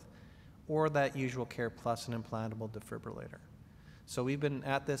forth, or that usual care plus an implantable defibrillator. So we've been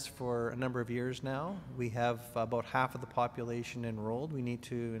at this for a number of years now. We have about half of the population enrolled. We need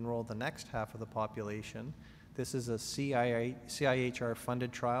to enroll the next half of the population. This is a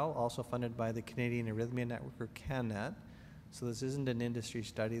CIHR-funded trial, also funded by the Canadian Arrhythmia Network, or CANNET. So this isn't an industry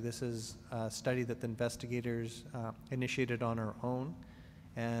study. This is a study that the investigators initiated on our own,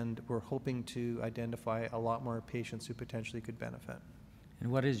 and we're hoping to identify a lot more patients who potentially could benefit. And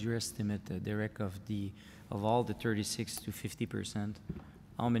what is your estimate, Derek, of all the 36 to 50%?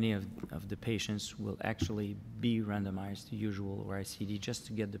 How many of the patients will actually be randomized to usual or ICD, just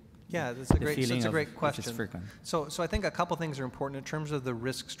to get the that's a great question. Frequent? So I think a couple things are important in terms of the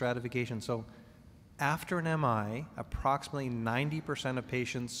risk stratification. So after an MI, approximately 90% of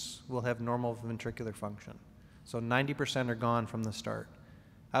patients will have normal ventricular function. So 90% are gone from the start.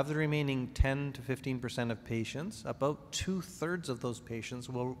 Of the remaining 10 to 15% of patients, about 2/3 of those patients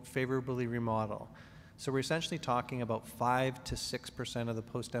will favorably remodel. So we're essentially talking about 5 to 6% of the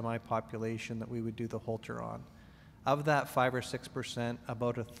post-MI population that we would do the Holter on. Of that 5 or 6%,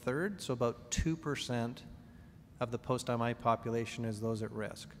 about 1/3, so about 2% of the post-MI population is those at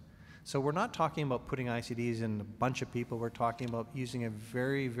risk. So we're not talking about putting ICDs in a bunch of people. We're talking about using a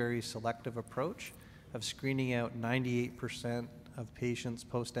very, very selective approach of screening out 98% of patients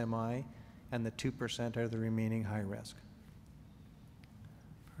post-MI, and the 2% are the remaining high risk.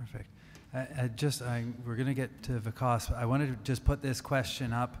 Perfect. We're going to get to Vikas. I wanted to just put this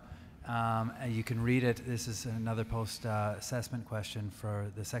question up. And you can read it. This is another post-assessment question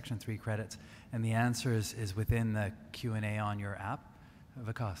for the Section 3 credits. And the answer is within the Q&A on your app.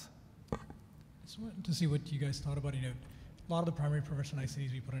 Vikas. I just wanted to see what you guys thought about, a lot of the primary prevention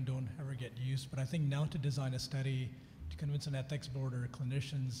ICDs we put in don't ever get used, but I think now to design a study to convince an ethics board or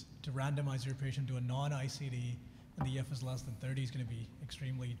clinicians to randomize your patient to a non-ICD and the EF is less than 30 is going to be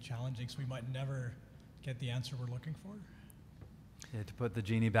extremely challenging, so we might never get the answer we're looking for. Yeah, to put the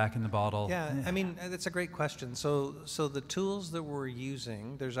genie back in the bottle. Yeah, I mean, that's a great question. So the tools that we're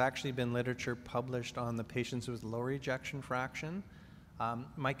using, there's actually been literature published on the patients with lower ejection fraction.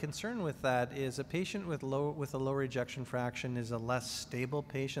 My concern with that is a patient with a lower ejection fraction is a less stable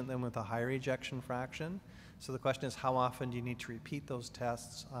patient than with a higher ejection fraction. So the question is, how often do you need to repeat those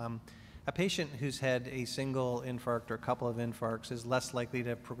tests? A patient who's had a single infarct or a couple of infarcts is less likely to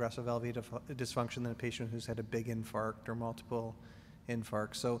have progressive LV dysfunction than a patient who's had a big infarct or multiple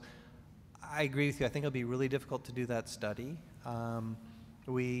infarcts. So I agree with you. I think it'll be really difficult to do that study.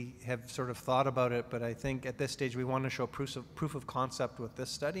 We have sort of thought about it, but I think at this stage we want to show proof of concept with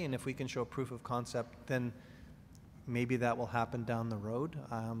this study, and if we can show proof of concept, then maybe that will happen down the road.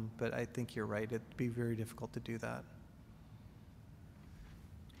 But I think you're right. It'd be very difficult to do that.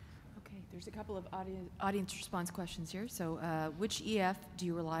 There's a couple of audience response questions here. So which EF do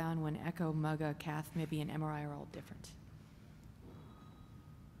you rely on when echo, MUGA, cath, maybe, and MRI are all different?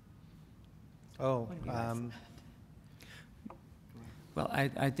 Well,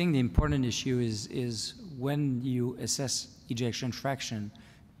 I think the important issue is when you assess ejection fraction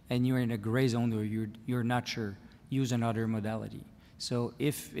and you're in a gray zone or you're not sure, use another modality. So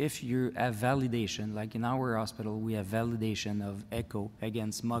if you have validation, like in our hospital, we have validation of echo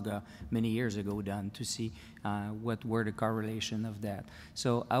against MUGA many years ago done to see what were the correlation of that.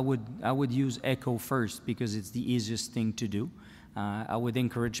 So I would use echo first because it's the easiest thing to do. I would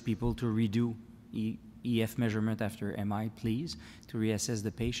encourage people to redo EF measurement after MI, please, to reassess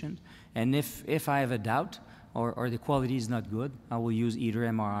the patient. And if I have a doubt or the quality is not good, I will use either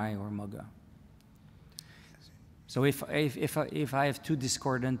MRI or MUGA. So if I have two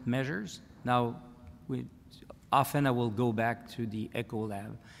discordant measures, now often I will go back to the echo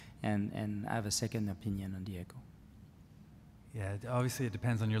lab and have a second opinion on the echo. Yeah, obviously it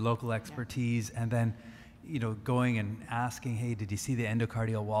depends on your local expertise, and then going and asking, hey, did you see the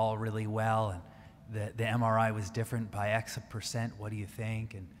endocardial wall really well? And the MRI was different by X%. What do you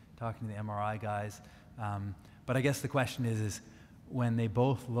think? And talking to the MRI guys. But I guess the question is when they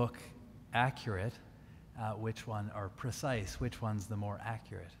both look accurate, which one are precise, which one's the more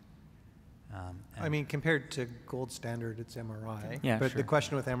accurate? I mean, compared to gold standard, it's MRI. Yeah, but sure. the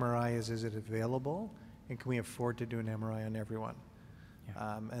question with MRI is it available? And can we afford to do an MRI on everyone?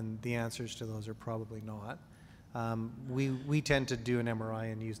 Yeah. And the answers to those are probably not. We tend to do an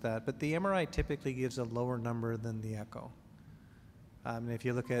MRI and use that, but the MRI typically gives a lower number than the echo. And if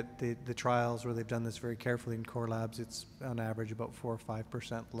you look at the trials where they've done this very carefully in core labs, it's on average about 4 or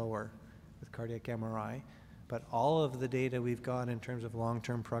 5% lower with cardiac MRI, but all of the data we've got in terms of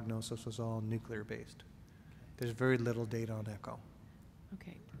long-term prognosis was all nuclear-based. There's very little data on echo.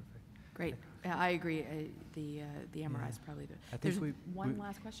 Okay, great. I agree. The MRI is probably the. There's one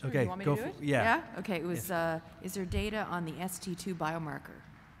last question. Okay, you want me to do it? Yeah. Okay. It was. Is there data on the ST2 biomarker?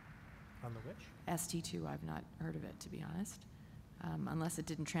 On the which? ST2. I've not heard of it, to be honest, unless it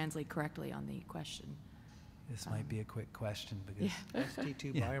didn't translate correctly on the question. This might be a quick question because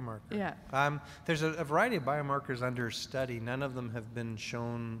ST2 biomarker. Yeah. There's a variety of biomarkers under study. None of them have been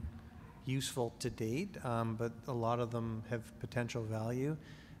shown useful to date, but a lot of them have potential value.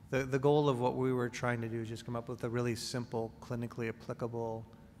 The goal of what we were trying to do is just come up with a really simple, clinically applicable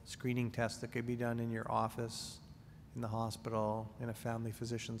screening test that could be done in your office, in the hospital, in a family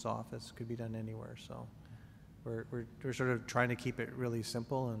physician's office. Could be done anywhere. So we're sort of trying to keep it really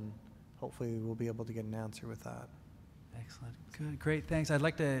simple, and hopefully we'll be able to get an answer with that. Excellent. Good. Great. Thanks. I'd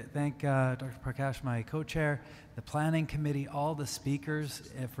like to thank Dr. Prakash, my co-chair, the planning committee, all the speakers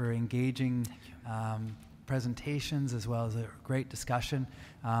for engaging presentations as well as a great discussion.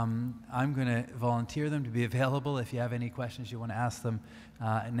 I'm going to volunteer them to be available if you have any questions you want to ask them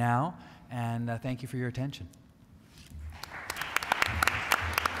now. And thank you for your attention.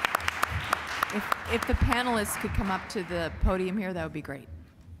 If the panelists could come up to the podium here, that would be great.